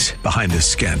facts behind this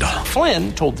scandal.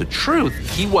 Flynn told the truth.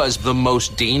 He was the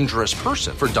most dangerous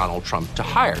person for Donald Trump to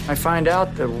hire. I find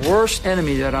out the worst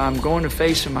enemy that I'm going to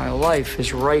face in my life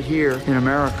is right here in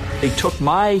America. They took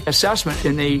my assessment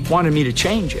and they wanted me to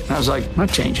change it. And I was like, I'm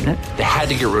not changing it. They had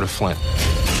to get rid of Flynn.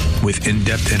 With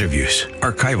in-depth interviews,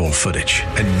 archival footage,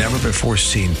 and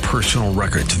never-before-seen personal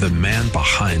records of the man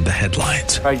behind the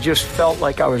headlines. I just felt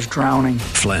like I was drowning.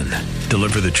 Flynn,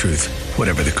 Deliver the Truth,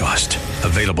 Whatever the Cost.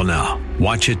 Available now.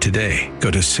 Watch it today.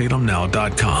 Go to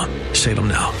salemnow.com.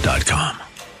 salemnow.com.